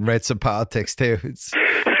columnist and writes some politics too.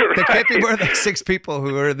 There can't be more than 6 people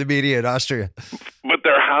who are in the media in Austria. But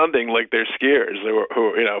they're hounding their skiers who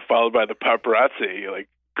followed by the paparazzi, like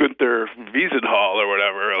Gunther Wiesenhall or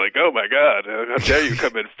whatever. Like, oh my God, how dare you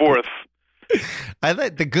come in 4th? I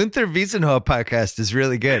like the Gunther Wiesenhall podcast is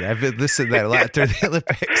really good. I've been listening to that a lot during the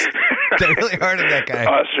Olympics. They're really hard on that guy.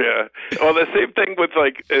 Austria. Well, the same thing with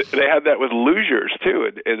they had that with lugers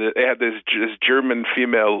too. And they had this German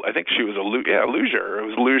female. I think she was a luger. It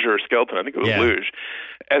was luger or skeleton. I think it was luge.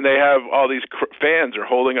 And they have all these fans are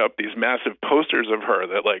holding up these massive posters of her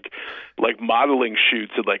that like modeling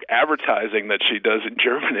shoots and advertising that she does in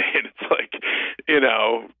Germany. And it's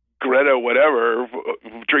Greta, whatever,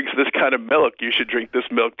 drinks this kind of milk. You should drink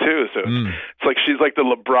this milk too. So it's like she's like the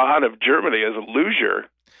LeBron of Germany as a luger.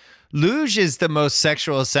 Luge is the most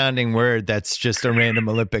sexual sounding word that's just a random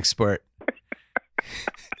Olympic sport.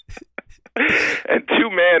 And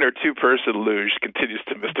 2-man or 2-person luge continues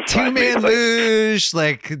to mystify me. 2-man luge,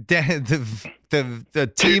 the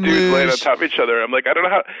team luge. Laying on top of each other. I'm like, I don't know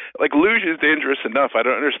how, luge is dangerous enough. I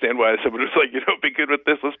don't understand why someone was be good with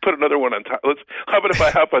this. Let's put another one on top. How about if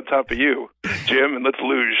I hop on top of you, Jim, and let's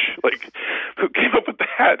luge? Who came up with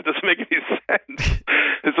that? It doesn't make any sense.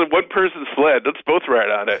 It's a one-person sled. Let's both ride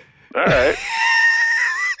on it. All right.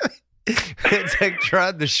 It's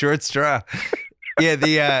drawing the short straw. Yeah,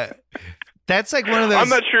 that's one of those. I'm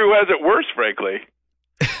not sure who has it worse, frankly.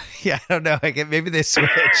 Yeah, I don't know. Maybe they switch.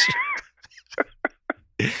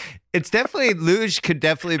 It's definitely luge could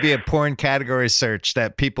definitely be a porn category search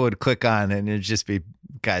that people would click on, and it'd just be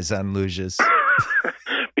guys on luges.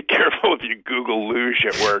 Be careful if you Google luge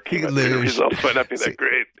at work. The results might not be that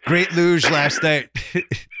great. Great luge last night.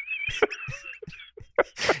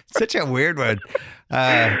 Such a weird one.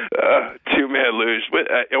 2-man luge.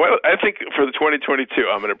 But, I think for the 2022,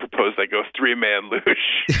 I'm going to propose they go 3-man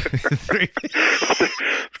luge.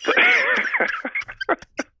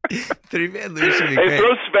 3-man luge would be great. Hey,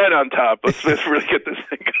 throw Sven on top. Let's really get this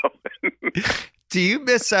thing going. Do you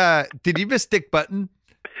miss? Did you miss Dick Button?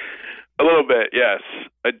 A little bit, yes,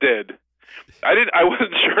 I did. I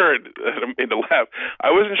wasn't sure. I don't mean to laugh.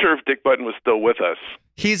 I wasn't sure if Dick Button was still with us.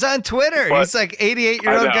 He's on Twitter. But he's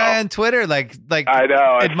 88-year-old guy on Twitter, I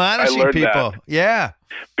know, admonishing people. That. Yeah,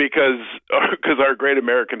 because our great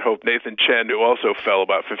American hope Nathan Chen, who also fell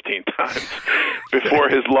about 15 times before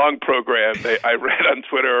his long program, I read on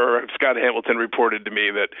Twitter, or Scott Hamilton reported to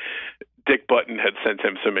me that Dick Button had sent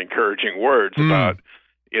him some encouraging words about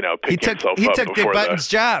picking himself up. He took Dick Button's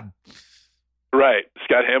job. Right.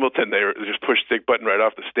 Scott Hamilton, they just pushed Dick Button right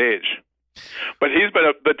off the stage. But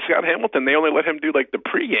but Scott Hamilton, they only let him do like the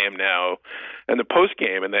pregame now and the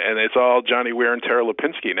postgame, and it's all Johnny Weir and Tara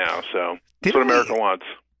Lipinski now. So that's what America wants.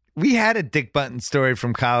 We had a Dick Button story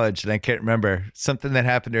from college, and I can't remember something that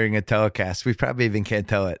happened during a telecast. We probably even can't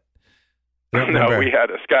tell it. No, we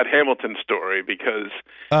had a Scott Hamilton story because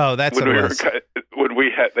that's what it was. When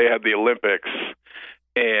they had the Olympics,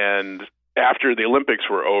 and after the Olympics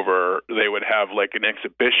were over, they would have like an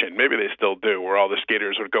exhibition. Maybe they still do, where all the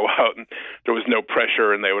skaters would go out and there was no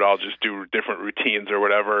pressure, and they would all just do different routines or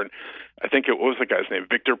whatever. And I think what was the guy's name?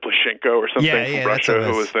 Victor Plashenko or something from Russia,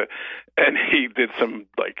 who was and he did some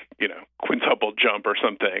quintuple jump or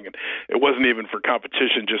something, and it wasn't even for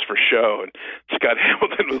competition, just for show. And Scott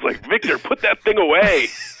Hamilton was like, "Victor, put that thing away!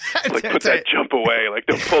 Put that jump away! Like,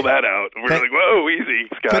 don't pull that out." And we're like, "Whoa, easy,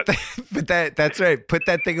 Scott." That's right. Put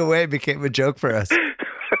that thing away became a joke for us.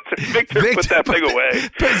 Victor, put that thing away.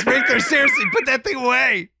 Victor, seriously, put that thing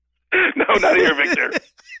away. No, not here, Victor.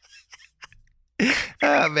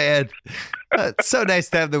 Oh, man. It's so nice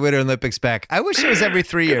to have the Winter Olympics back. I wish it was every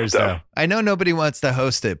 3 years, though. I know nobody wants to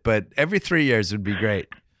host it, but every 3 years would be great.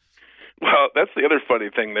 Well, that's the other funny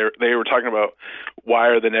thing. They were talking about why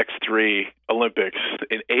are the next 3 Olympics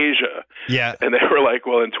in Asia? Yeah. And they were like,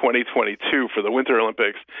 well, in 2022 for the Winter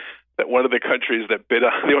Olympics, that one of the countries that bid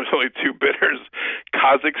on, there was only 2 bidders,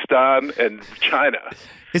 Kazakhstan and China.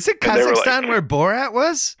 Is it Kazakhstan where Borat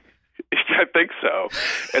was? I think so.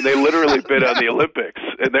 And they literally bid on the Olympics.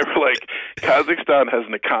 And they were like, Kazakhstan has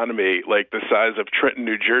an economy like the size of Trenton,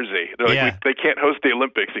 New Jersey. They're like, they can't host the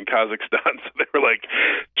Olympics in Kazakhstan. So they were like,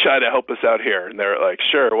 China, help us out here. And they're like,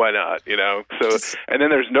 sure, why not? So, and then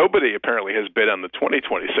there's nobody apparently has bid on the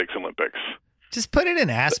 2026 Olympics. Just put it in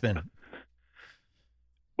Aspen.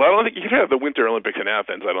 Well, I don't think you can have the Winter Olympics in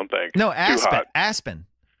Athens, I don't think. No, Aspen.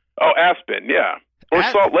 Oh, Aspen, yeah. Or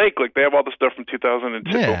Salt Lake, like they have all the stuff from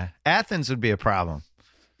 2002. Yeah, Athens would be a problem.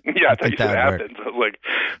 Yeah, I thought you said Athens. I was like,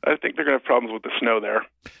 I think they're going to have problems with the snow there.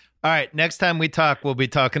 All right, next time we talk, we'll be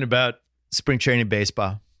talking about spring training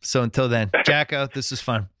baseball. So until then, JackO, this is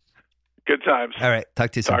fun. Good times. All right,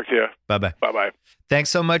 talk to you soon. Talk to you. Bye-bye. Bye-bye. Thanks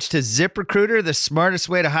so much to ZipRecruiter, the smartest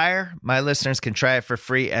way to hire. My listeners can try it for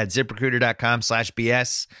free at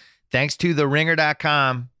ZipRecruiter.com/BS. Thanks to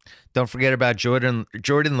TheRinger.com. Don't forget about Jordan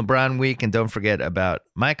LeBron week, and don't forget about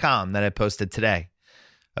my column that I posted today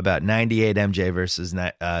about 98 MJ versus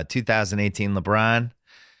 2018 LeBron.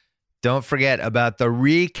 Don't forget about the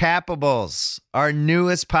Recapables, our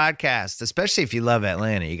newest podcast, especially if you love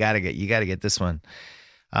Atlanta. You gotta get this one.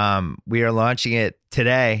 We are launching it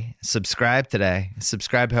today. Subscribe today.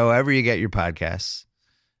 Subscribe however you get your podcasts,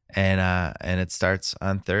 and it starts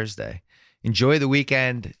on Thursday. Enjoy the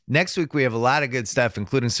weekend. Next week we have a lot of good stuff,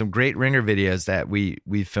 including some great Ringer videos that we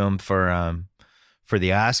filmed for the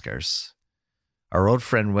Oscars. Our old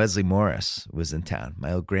friend Wesley Morris was in town.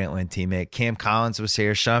 My old Grantland teammate Cam Collins was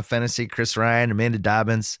here. Sean Fennessy, Chris Ryan, Amanda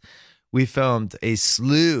Dobbins. We filmed a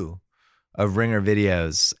slew of Ringer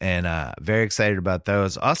videos, and very excited about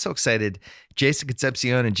those. Also excited, Jason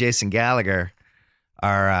Concepcion and Jason Gallagher,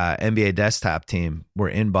 our NBA desktop team, were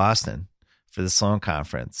in Boston for the Sloan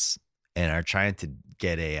Conference and are trying to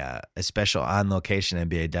get a special on-location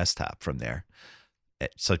NBA desktop from there.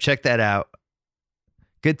 So check that out.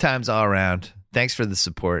 Good times all around. Thanks for the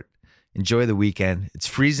support. Enjoy the weekend. It's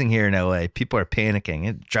freezing here in LA. People are panicking.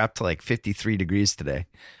 It dropped to like 53 degrees today.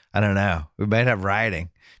 I don't know. We might have rioting.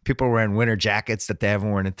 People are wearing winter jackets that they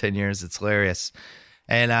haven't worn in 10 years. It's hilarious.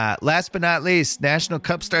 And last but not least, National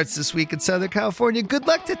Cup starts this week in Southern California. Good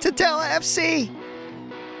luck to Tadella FC.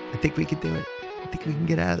 I think we can do it. I think we can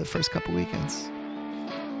get out of the first couple weekends.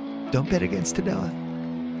 Don't bet against Tadella.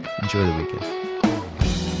 Enjoy the weekend.